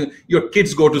 there's this whole thing, your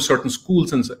kids go to certain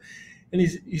schools and so. And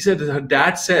he said that her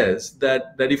dad says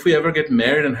that if we ever get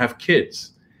married and have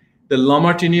kids, the La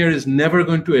Martiniere is never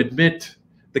going to admit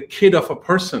the kid of a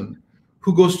person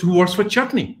who works for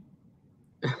Chutney.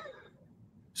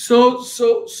 So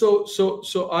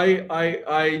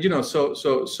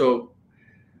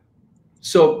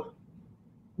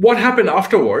what happened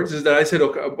afterwards is that I said,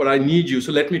 okay, but I need you,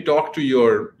 so let me talk to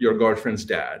your girlfriend's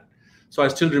dad. So I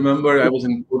still remember I was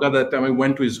in Kolkata that time. I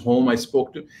went to his home. I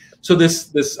spoke to. So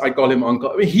this I call him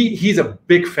uncle. I mean, he's a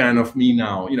big fan of me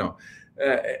now.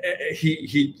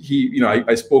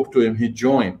 I spoke to him. He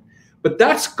joined. But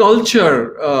that's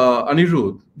culture,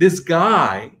 Anirudh. This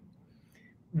guy,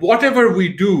 whatever we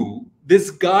do,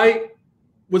 this guy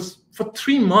was for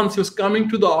 3 months. He was coming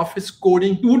to the office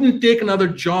coding. He wouldn't take another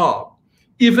job,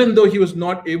 even though he was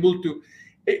not able to.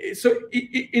 So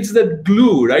it's that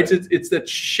glue, right? It's that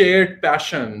shared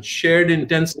passion, shared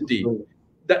intensity.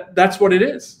 That's what it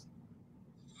is.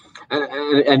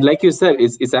 And like you said,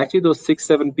 it's actually those 6,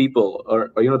 7 people, or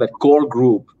that core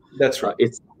group. That's right.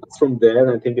 It's from there,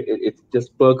 and I think it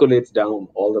just percolates down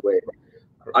all the way.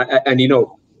 And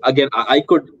again, I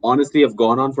could honestly have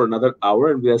gone on for another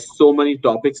hour, and we have so many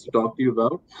topics to talk to you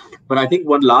about. But I think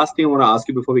one last thing I want to ask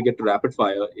you before we get to rapid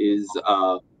fire is,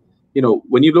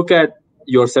 when you look at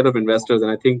your set of investors,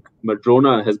 and I think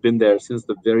Madrona has been there since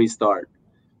the very start,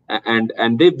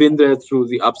 and they've been there through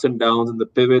the ups and downs and the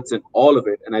pivots and all of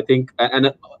it. And I think,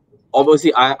 and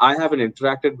obviously, I haven't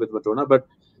interacted with Madrona, but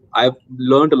I've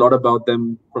learned a lot about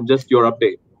them from just your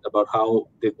update about how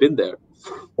they've been there.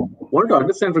 I wanted to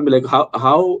understand from you, like,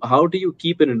 how do you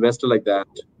keep an investor like that?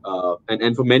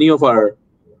 And for many of our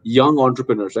young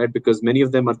entrepreneurs, right? Because many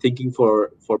of them are thinking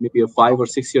for maybe a 5 or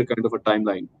 6 year kind of a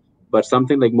timeline, but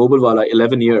something like Mobilewala,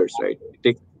 11 years, right? It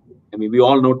takes. I mean, we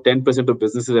all know 10% of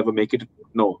businesses ever make it.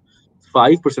 No,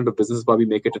 5% of businesses probably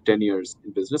make it to 10 years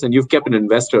in business, and you've kept an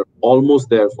investor almost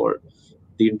there for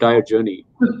the entire journey.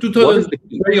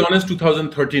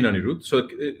 2013, Anirudh. So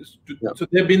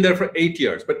they've been there for 8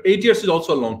 years, but 8 years is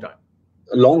also a long time.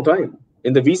 A long time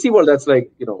in the VC world. That's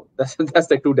like that's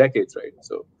like 2 decades, right?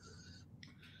 So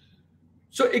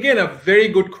again, a very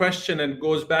good question, and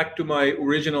goes back to my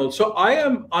original. So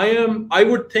I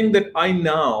would think that I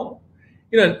now,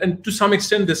 and to some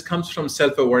extent this comes from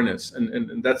self-awareness,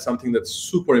 and that's something that's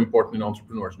super important in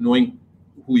entrepreneurs, knowing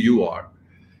who you are.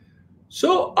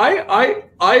 So I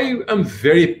am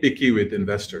very picky with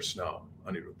investors now,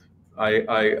 Anirudh.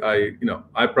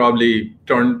 I probably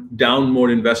turned down more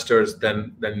investors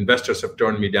than investors have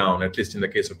turned me down, at least in the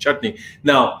case of Chutney.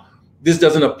 Now, this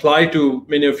doesn't apply to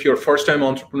many of your first-time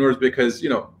entrepreneurs because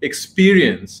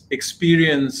experience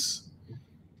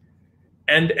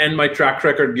and my track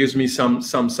record gives me some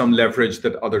leverage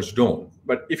that others don't.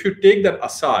 But if you take that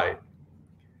aside,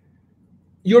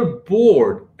 your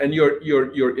board and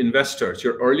your investors,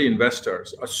 your early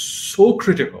investors, are so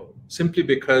critical simply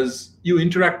because you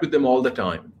interact with them all the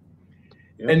time.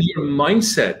 Yeah. And your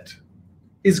mindset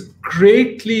is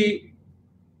greatly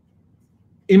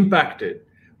impacted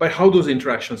by how those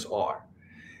interactions are.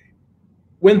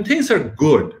 When things are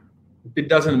good, it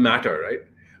doesn't matter, right?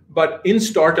 But in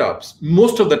startups,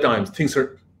 most of the time things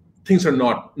are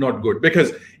not good,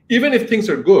 because even if things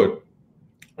are good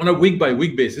on a week by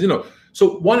week basis,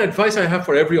 So one advice I have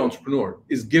for every entrepreneur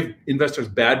is give investors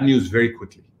bad news very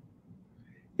quickly.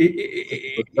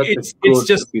 It's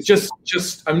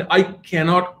just. I mean, I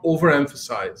cannot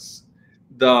overemphasize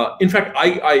in fact,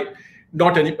 I go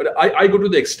to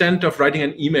the extent of writing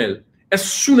an email as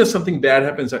soon as something bad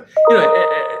happens.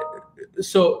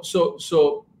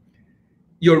 So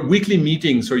your weekly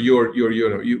meetings, or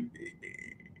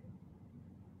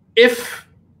if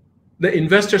the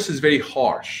investors is very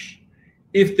harsh,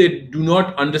 if they do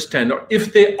not understand, or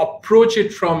if they approach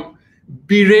it from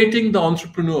berating the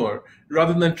entrepreneur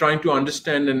rather than trying to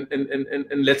understand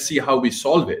and let's see how we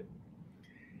solve it,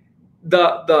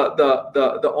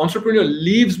 the entrepreneur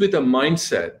leaves with a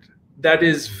mindset that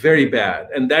is very bad,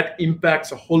 and that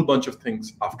impacts a whole bunch of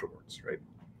things afterwards, right?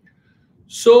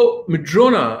 So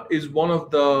Madrona is one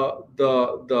of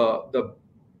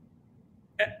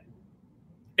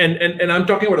and I'm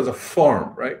talking about as a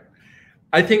firm, right?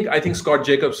 I think Scott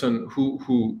Jacobson,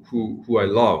 who I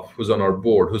love, who's on our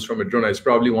board, who's from Madrona, is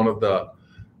probably one of the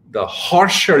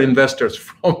harsher investors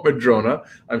from Madrona.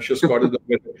 I'm sure Scott is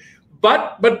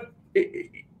but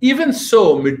even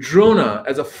so, Madrona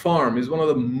as a firm is one of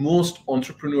the most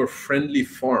entrepreneur-friendly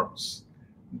firms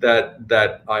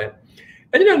that I,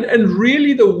 and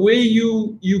really the way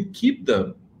you keep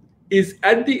them is,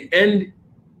 at the end,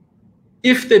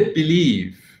 if they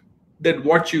believe that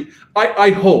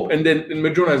I hope, and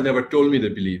Madrona has never told me they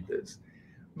believe this,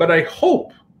 but I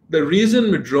hope the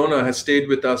reason Madrona has stayed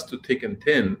with us to thick and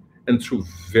thin and through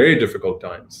very difficult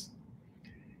times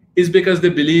is because they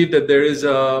believe that there is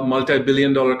a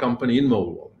multi-billion-dollar company in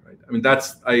Mobilewala, right? I mean,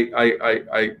 that's,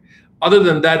 other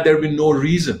than that, there will be no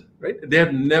reason, right? They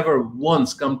have never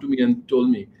once come to me and told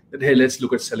me that, hey, let's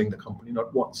look at selling the company,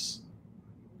 not once,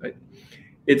 right?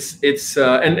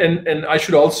 And I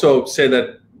should also say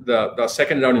that the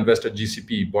second round investor,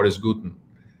 GCP, Boris Guten,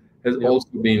 has also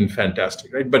been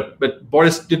fantastic, right? But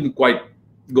Boris didn't quite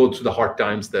go through the hard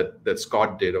times that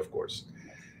Scott did, of course.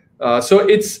 So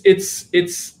it's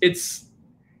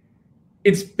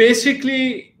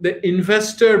basically the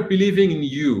investor believing in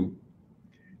you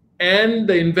and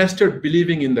the investor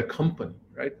believing in the company,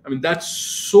 right? I mean, that's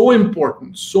so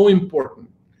important, so important.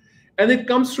 And it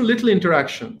comes through little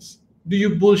interactions. Do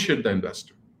you bullshit the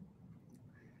investor?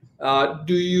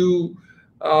 Do you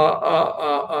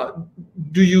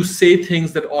do you say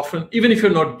things that often, even if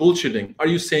you're not bullshitting, are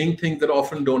you saying things that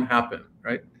often don't happen,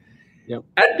 right? Yeah.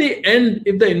 At the end,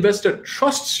 if the investor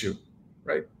trusts you,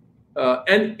 right,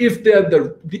 and if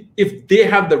they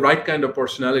have the right kind of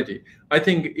personality, I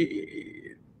think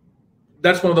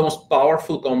that's one of the most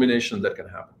powerful combinations that can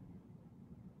happen.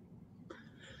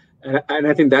 And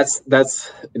I think that's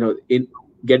in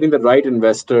getting the right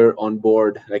investor on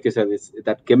board, like you said,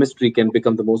 that chemistry can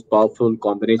become the most powerful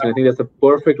combination. I think that's a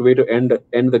perfect way to end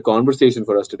the conversation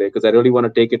for us today, because I really want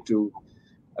to take it to,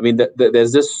 I mean,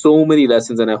 there's just so many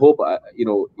lessons, and I hope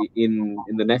in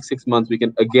the next 6 months we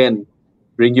can again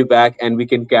bring you back and we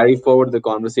can carry forward the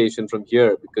conversation from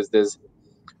here, because there's,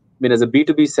 I mean, as a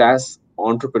B2B SaaS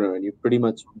entrepreneur, and you've pretty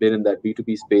much been in that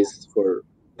B2B space for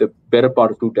the better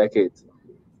part of 2 decades.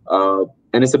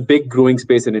 And it's a big growing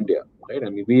space in India, right? I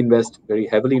mean, we invest very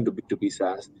heavily into B2B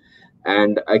SaaS,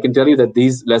 and I can tell you that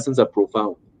these lessons are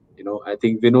profound. I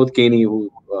think Vinod Kaney, who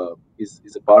is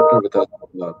a partner with us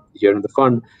here in the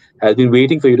fund, has been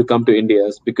waiting for you to come to India,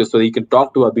 because so he can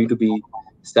talk to our B2B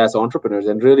SaaS entrepreneurs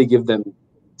and really give them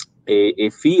a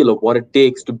feel of what it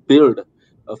takes to build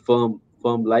a firm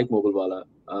like Mobilewala.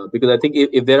 Because I think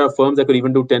if there are firms that could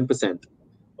even do 10%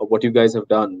 of what you guys have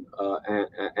done,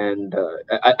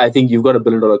 I think you've got a $1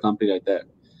 billion company like that.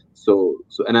 So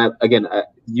and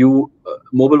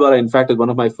Mobilewala, in fact, is one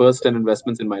of my first 10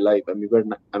 investments in my life. I mean,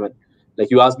 like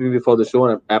you asked me before the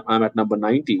show, I'm at number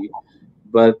 90,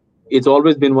 but it's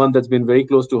always been one that's been very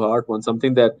close to heart.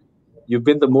 Something that you've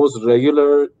been the most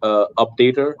regular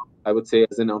updater, I would say,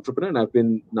 as an entrepreneur, and I've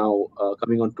been now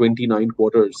coming on 29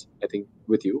 quarters, I think,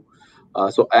 with you.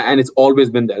 And it's always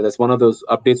been there. That's one of those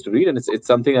updates to read, and it's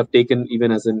something I've taken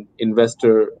even as an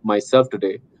investor myself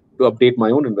today, to update my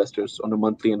own investors on a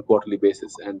monthly and quarterly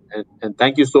basis. And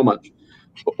thank you so much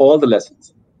for all the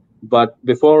lessons. But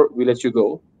before we let you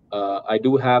go, I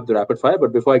do have the rapid fire.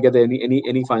 But before I get there,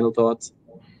 any final thoughts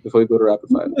before we go to rapid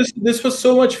fire? This was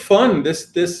so much fun.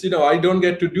 This I don't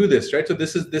get to do this, right? So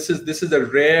this is a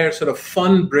rare sort of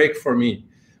fun break for me,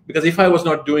 because if I was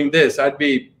not doing this, I'd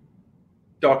be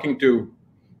talking to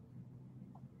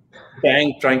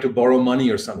bank trying to borrow money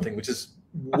or something, which is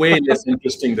way less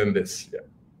interesting than this. Yeah.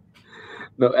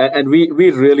 No, and we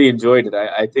really enjoyed it.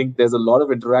 I think there's a lot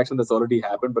of interaction that's already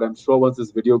happened, but I'm sure once this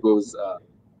video goes,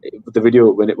 the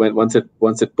video once it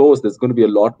posts, there's going to be a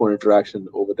lot more interaction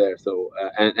over there. So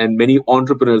and many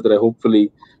entrepreneurs that I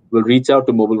hopefully will reach out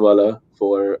to Mobilewala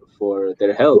for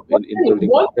their help in building.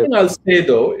 One thing I'll say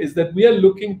though is that we are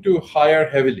looking to hire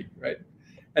heavily, right?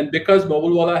 And because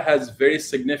Mobilewala has very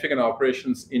significant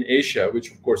operations in Asia, which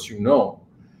of course we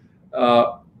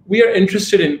are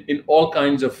interested in all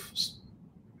kinds of.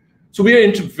 So we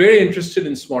are very interested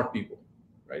in smart people,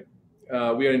 right?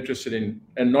 We are interested in,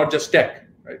 and not just tech,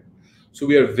 right? So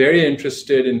we are very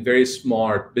interested in very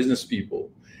smart business people,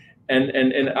 and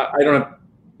I don't have a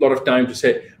lot of time to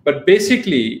say, but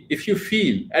basically, if you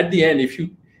feel at the end,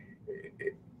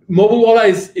 Mobilewala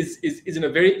is in a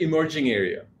very emerging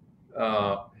area.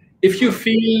 If you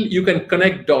feel you can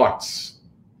connect dots,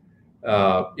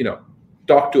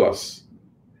 talk to us,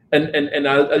 and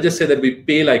I'll just say that we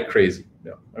pay like crazy.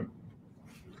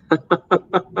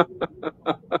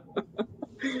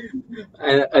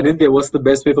 And India, what's the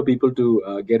best way for people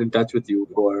to get in touch with you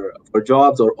for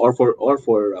jobs or for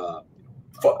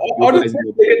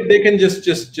they can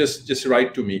just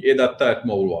write to me,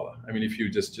 adatta@mobilewala. I mean, if you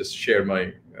just share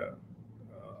my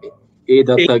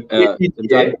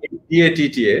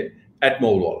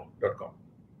datta@mobilewala.com.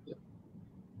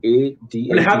 And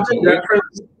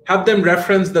have them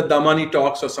reference the Damani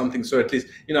talks or something. So at least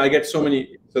I get so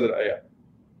many, so that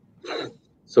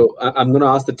So I'm going to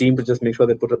ask the team to just make sure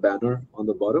they put a banner on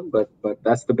the bottom, but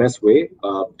that's the best way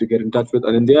to get in touch with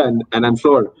Anindya. And I'm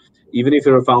sure even if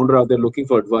you're a founder out there looking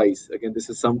for advice, again, this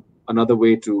is another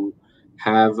way to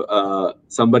have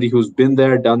somebody who's been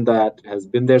there, done that, has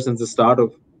been there since the start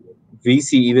of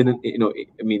VC. Even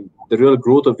I mean, the real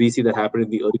growth of VC that happened in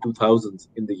the early 2000s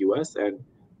in the US, and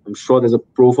I'm sure there's a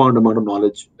profound amount of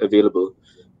knowledge available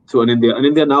to Anindya.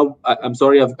 Anindya, now I'm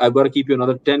sorry, I've got to keep you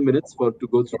another 10 minutes to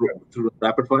go through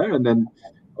rapid fire, and then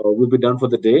we'll be done for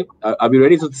the day. Are we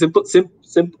ready? So simple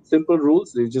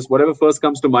rules. Just whatever first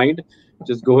comes to mind,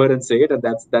 just go ahead and say it, and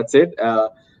that's it.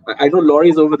 I know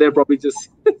Laurie's over there probably just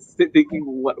thinking,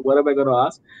 what am I going to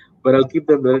ask? But I'll keep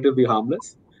them relatively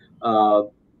harmless.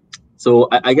 So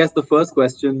I guess the first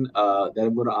question that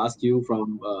I'm going to ask you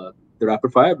from the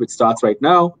rapid fire, which starts right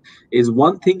now, is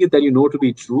one thing that you know to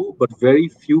be true, but very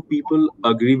few people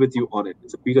agree with you on it.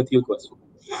 It's a Peter Thiel question.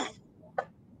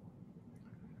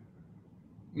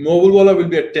 Mobilewala will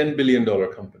be a $10 billion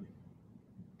company.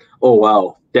 Oh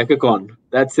wow, Decacon.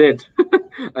 That's it.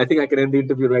 I think I can end the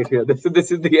interview right here.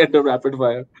 This is the end of rapid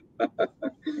fire.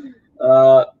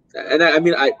 uh, and I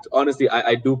mean, I honestly,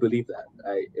 I do believe that.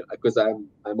 Because I'm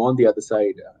on the other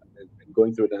side and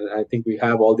going through it, and I think we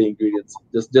have all the ingredients.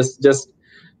 Just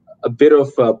a bit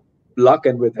of luck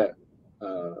and with her,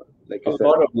 like A you said.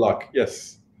 lot of luck,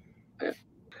 yes.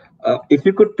 If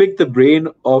you could pick the brain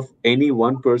of any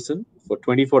one person for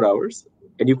 24 hours,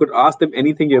 and you could ask them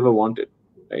anything you ever wanted,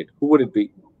 right? Who would it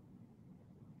be?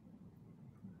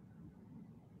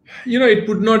 It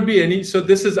would not be any. So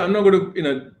this is, I'm not going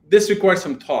to, this requires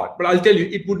some thought, but I'll tell you,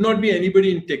 it would not be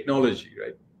anybody in technology,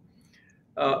 right?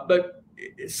 But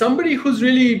somebody who's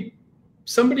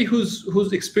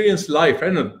experienced life. I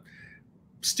don't know,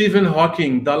 Stephen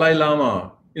Hawking, Dalai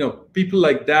Lama, people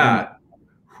like that,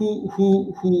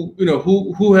 who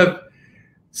have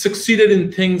succeeded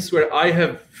in things where I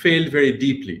have failed very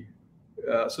deeply.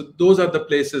 So those are the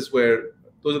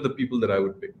people that I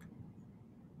would pick.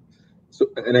 So,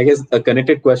 and I guess a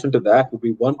connected question to that would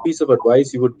be one piece of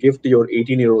advice you would give to your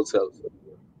 18-year-old self.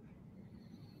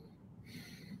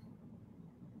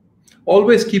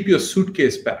 Always keep your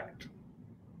suitcase packed.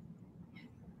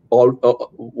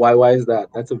 Why is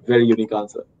that? That's a very unique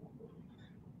answer.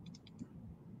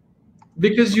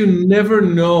 Because you never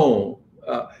know.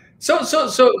 So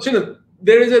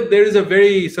there is a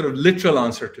very sort of literal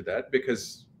answer to that,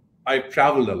 because I've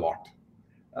traveled a lot.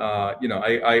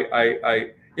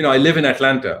 I live in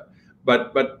Atlanta,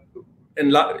 but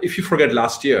if you forget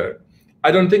last year,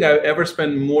 I don't think I've ever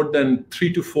spent more than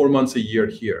 3 to 4 months a year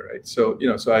here, right? So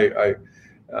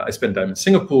I spent time in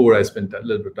Singapore, I spent a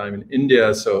little bit of time in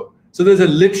India. So there's a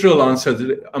literal answer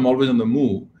that I'm always on the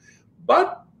move.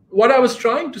 But what I was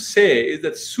trying to say is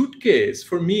that suitcase,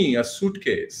 for me, a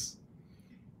suitcase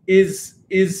is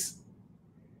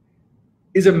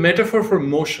a metaphor for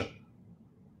motion,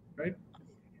 right?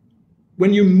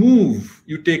 When you move,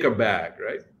 you take a bag,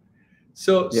 right?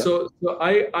 So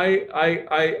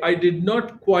I did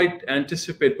not quite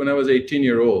anticipate when I was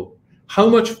 18-year-old how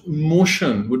much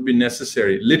motion would be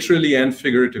necessary, literally and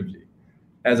figuratively,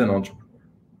 as an entrepreneur.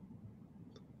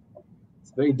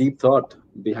 It's a very deep thought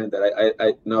behind that.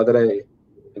 I now that I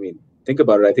think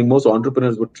about it, I think most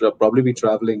entrepreneurs would probably be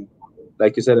traveling,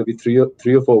 like you said, every three or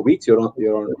 4 weeks. You're on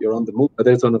the move,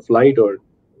 whether it's on a flight or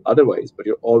otherwise, but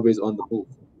you're always on the move.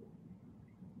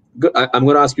 Good. I'm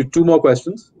going to ask you 2 more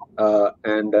questions,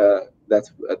 and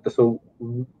that's so.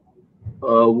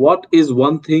 What is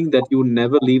one thing that you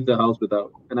never leave the house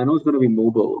without? And I know it's going to be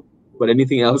mobile, but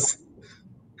anything else?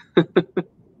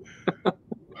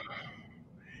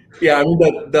 Yeah, I mean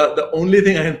the only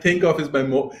thing I can think of is my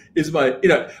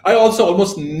I also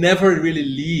almost never really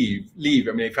leave.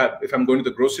 I mean, if I'm going to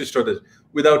the grocery store,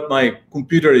 without my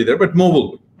computer either, but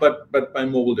my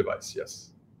mobile device,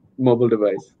 yes. Mobile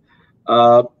device.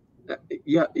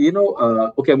 Yeah,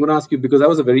 okay, I'm going to ask you, because that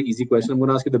was a very easy question. I'm going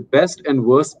to ask you the best and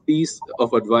worst piece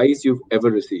of advice you've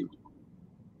ever received.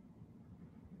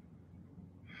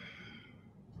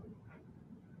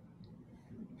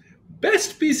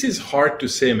 Best piece is hard to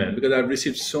say, man, because I've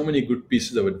received so many good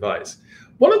pieces of advice.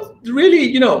 One of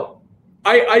really,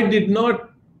 I did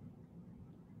not.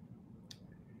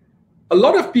 A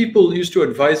lot of people used to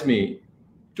advise me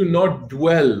to not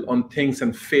dwell on things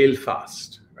and fail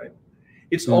fast.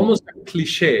 It's almost a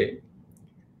cliche,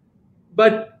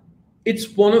 but it's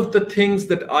one of the things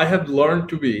that I have learned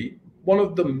to be one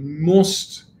of the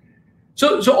most.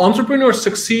 So entrepreneurs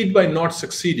succeed by not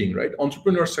succeeding, right?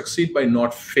 Entrepreneurs succeed by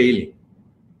not failing.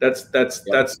 That's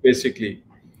basically.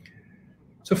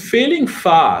 So failing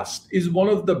fast is one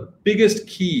of the biggest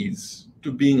keys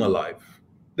to being alive.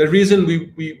 The reason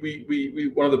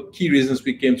one of the key reasons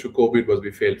we came through COVID was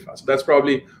we failed fast. So that's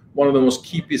probably one of the most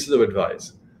key pieces of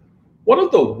advice. One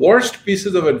of the worst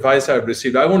pieces of advice I've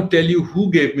received, I won't tell you who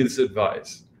gave me this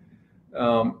advice.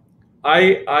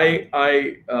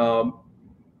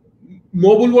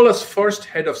 Mobilewala's first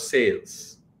head of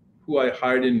sales, who I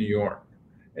hired in New York,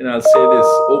 and I'll say this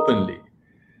openly,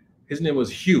 his name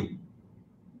was Hugh.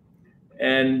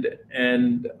 And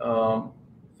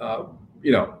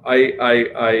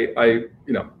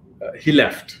he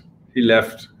left. He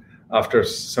left after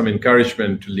some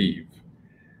encouragement to leave.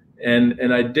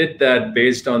 And I did that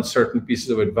based on certain pieces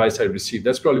of advice I received.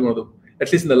 That's probably one of the,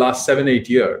 at least in the last 7-8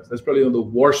 years, that's probably one of the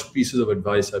worst pieces of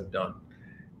advice I've done,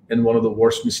 and one of the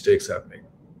worst mistakes I've made.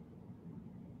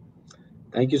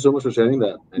 Thank you so much for sharing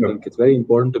that. I think it's very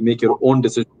important to make your own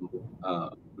decision.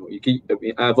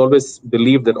 I've always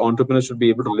believed that entrepreneurs should be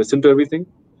able to listen to everything,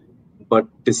 but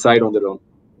decide on their own.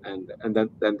 And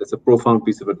that's a profound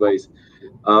piece of advice.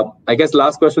 I guess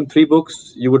last question, 3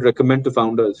 books you would recommend to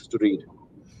founders to read.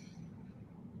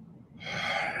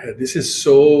 This is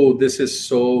so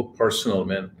personal,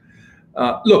 man.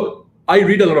 Look, I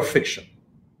read a lot of fiction.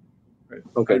 Right?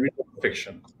 Okay. I read a lot of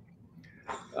fiction.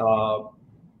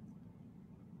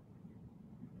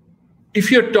 If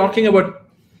you're talking about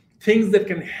things that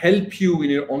can help you in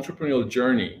your entrepreneurial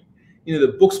journey,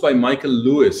 the books by Michael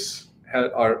Lewis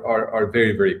are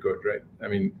very, very good, right? I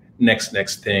mean, Next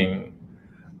Thing,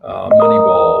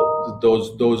 Moneyball,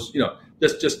 those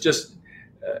just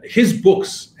his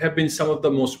books have been some of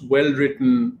the most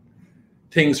well-written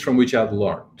things from which I've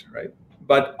learned, right?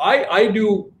 But I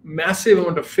do massive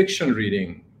amount of fiction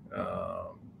reading,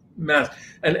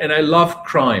 and I love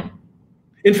crime.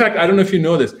 In fact, I don't know if you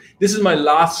know this. This is my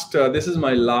last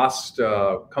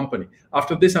company.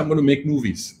 After this, I'm going to make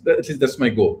movies. At least that's my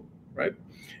goal, right?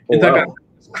 In fact, I have a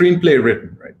screenplay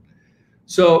written, right?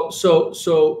 So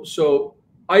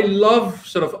I love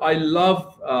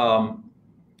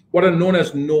what are known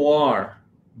as noir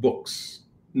books,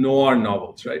 noir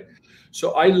novels, right?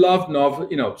 So I love novel,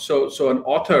 so an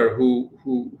author who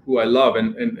I love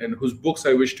and whose books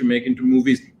I wish to make into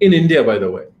movies in India, by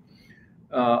the way,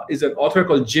 is an author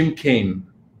called Jim Cain.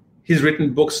 He's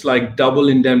written books like Double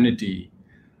Indemnity,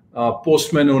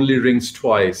 Postman Only Rings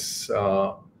Twice,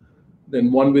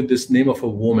 then one with this name of a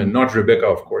woman, not Rebecca,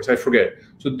 of course, I forget.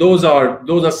 So those are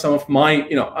some of my,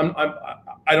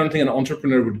 I don't think an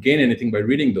entrepreneur would gain anything by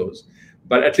reading those,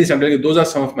 but at least I'm telling you, those are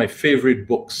some of my favorite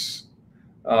books.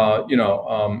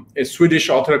 A Swedish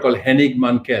author called Henning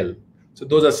Mankell. So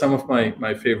those are some of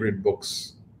my favorite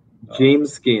books.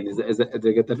 James Cain, did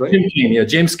I get that right? Jim Cain, yeah,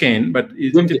 James Cain, but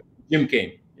Jim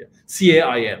Cain, yeah,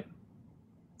 C-A-I-N.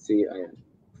 C-A-I-N.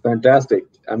 Fantastic.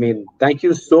 I mean, thank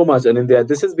you so much, Anindya.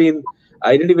 This has been,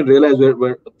 I didn't even realize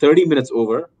we're 30 minutes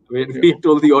over. We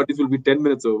told the audience we'll be 10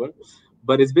 minutes over,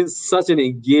 but it's been such an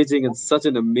engaging and such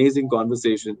an amazing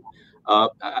conversation.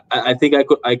 I think I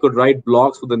could write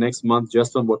blogs for the next month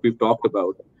just on what we've talked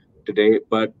about today.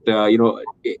 But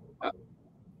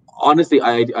honestly,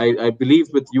 I believe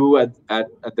with you at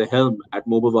the helm at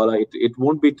Mobilewala, it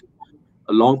won't be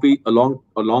a long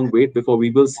wait before we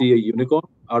will see a unicorn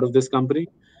out of this company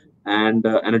and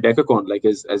a decacorn, like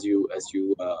as you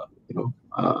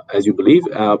believe.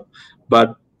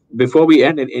 But before we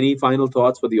end, any final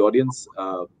thoughts for the audience?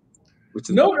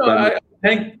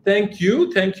 Thank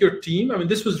you, thank your team. I mean,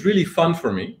 this was really fun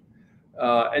for me,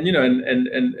 and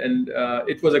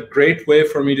it was a great way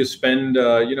for me to spend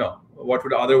what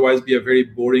would otherwise be a very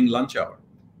boring lunch hour.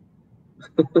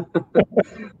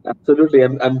 Absolutely,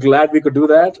 I'm glad we could do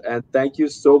that, and thank you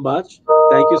so much.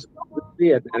 Thank you so much.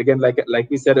 And again, like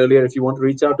we said earlier, if you want to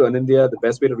reach out to Anindya, the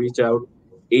best way to reach out,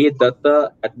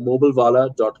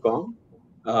 adatta@mobilewala.com.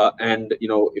 And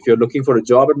if you're looking for a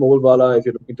job at Mobilewala, if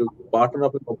you're looking to partner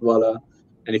up with Mobilewala,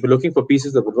 and if you're looking for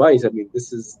pieces of advice, I mean,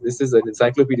 this is an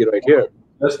encyclopedia right here.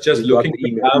 Just looking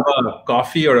to have a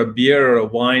coffee or a beer or a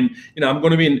wine. I'm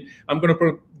going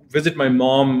to visit my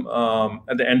mom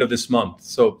at the end of this month.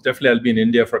 So definitely I'll be in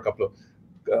India for a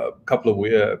couple of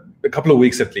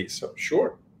weeks at least. So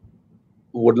sure.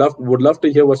 Would love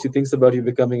to hear what she thinks about you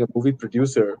becoming a movie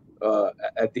producer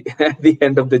at the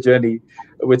end of the journey,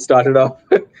 which started off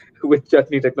with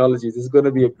Chutney Technologies. This is going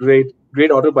to be a great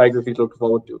autobiography to look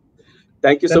forward to.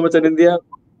 Thank you so much, Anindya.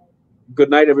 Good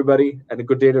night, everybody, and a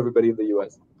good day to everybody in the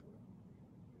US.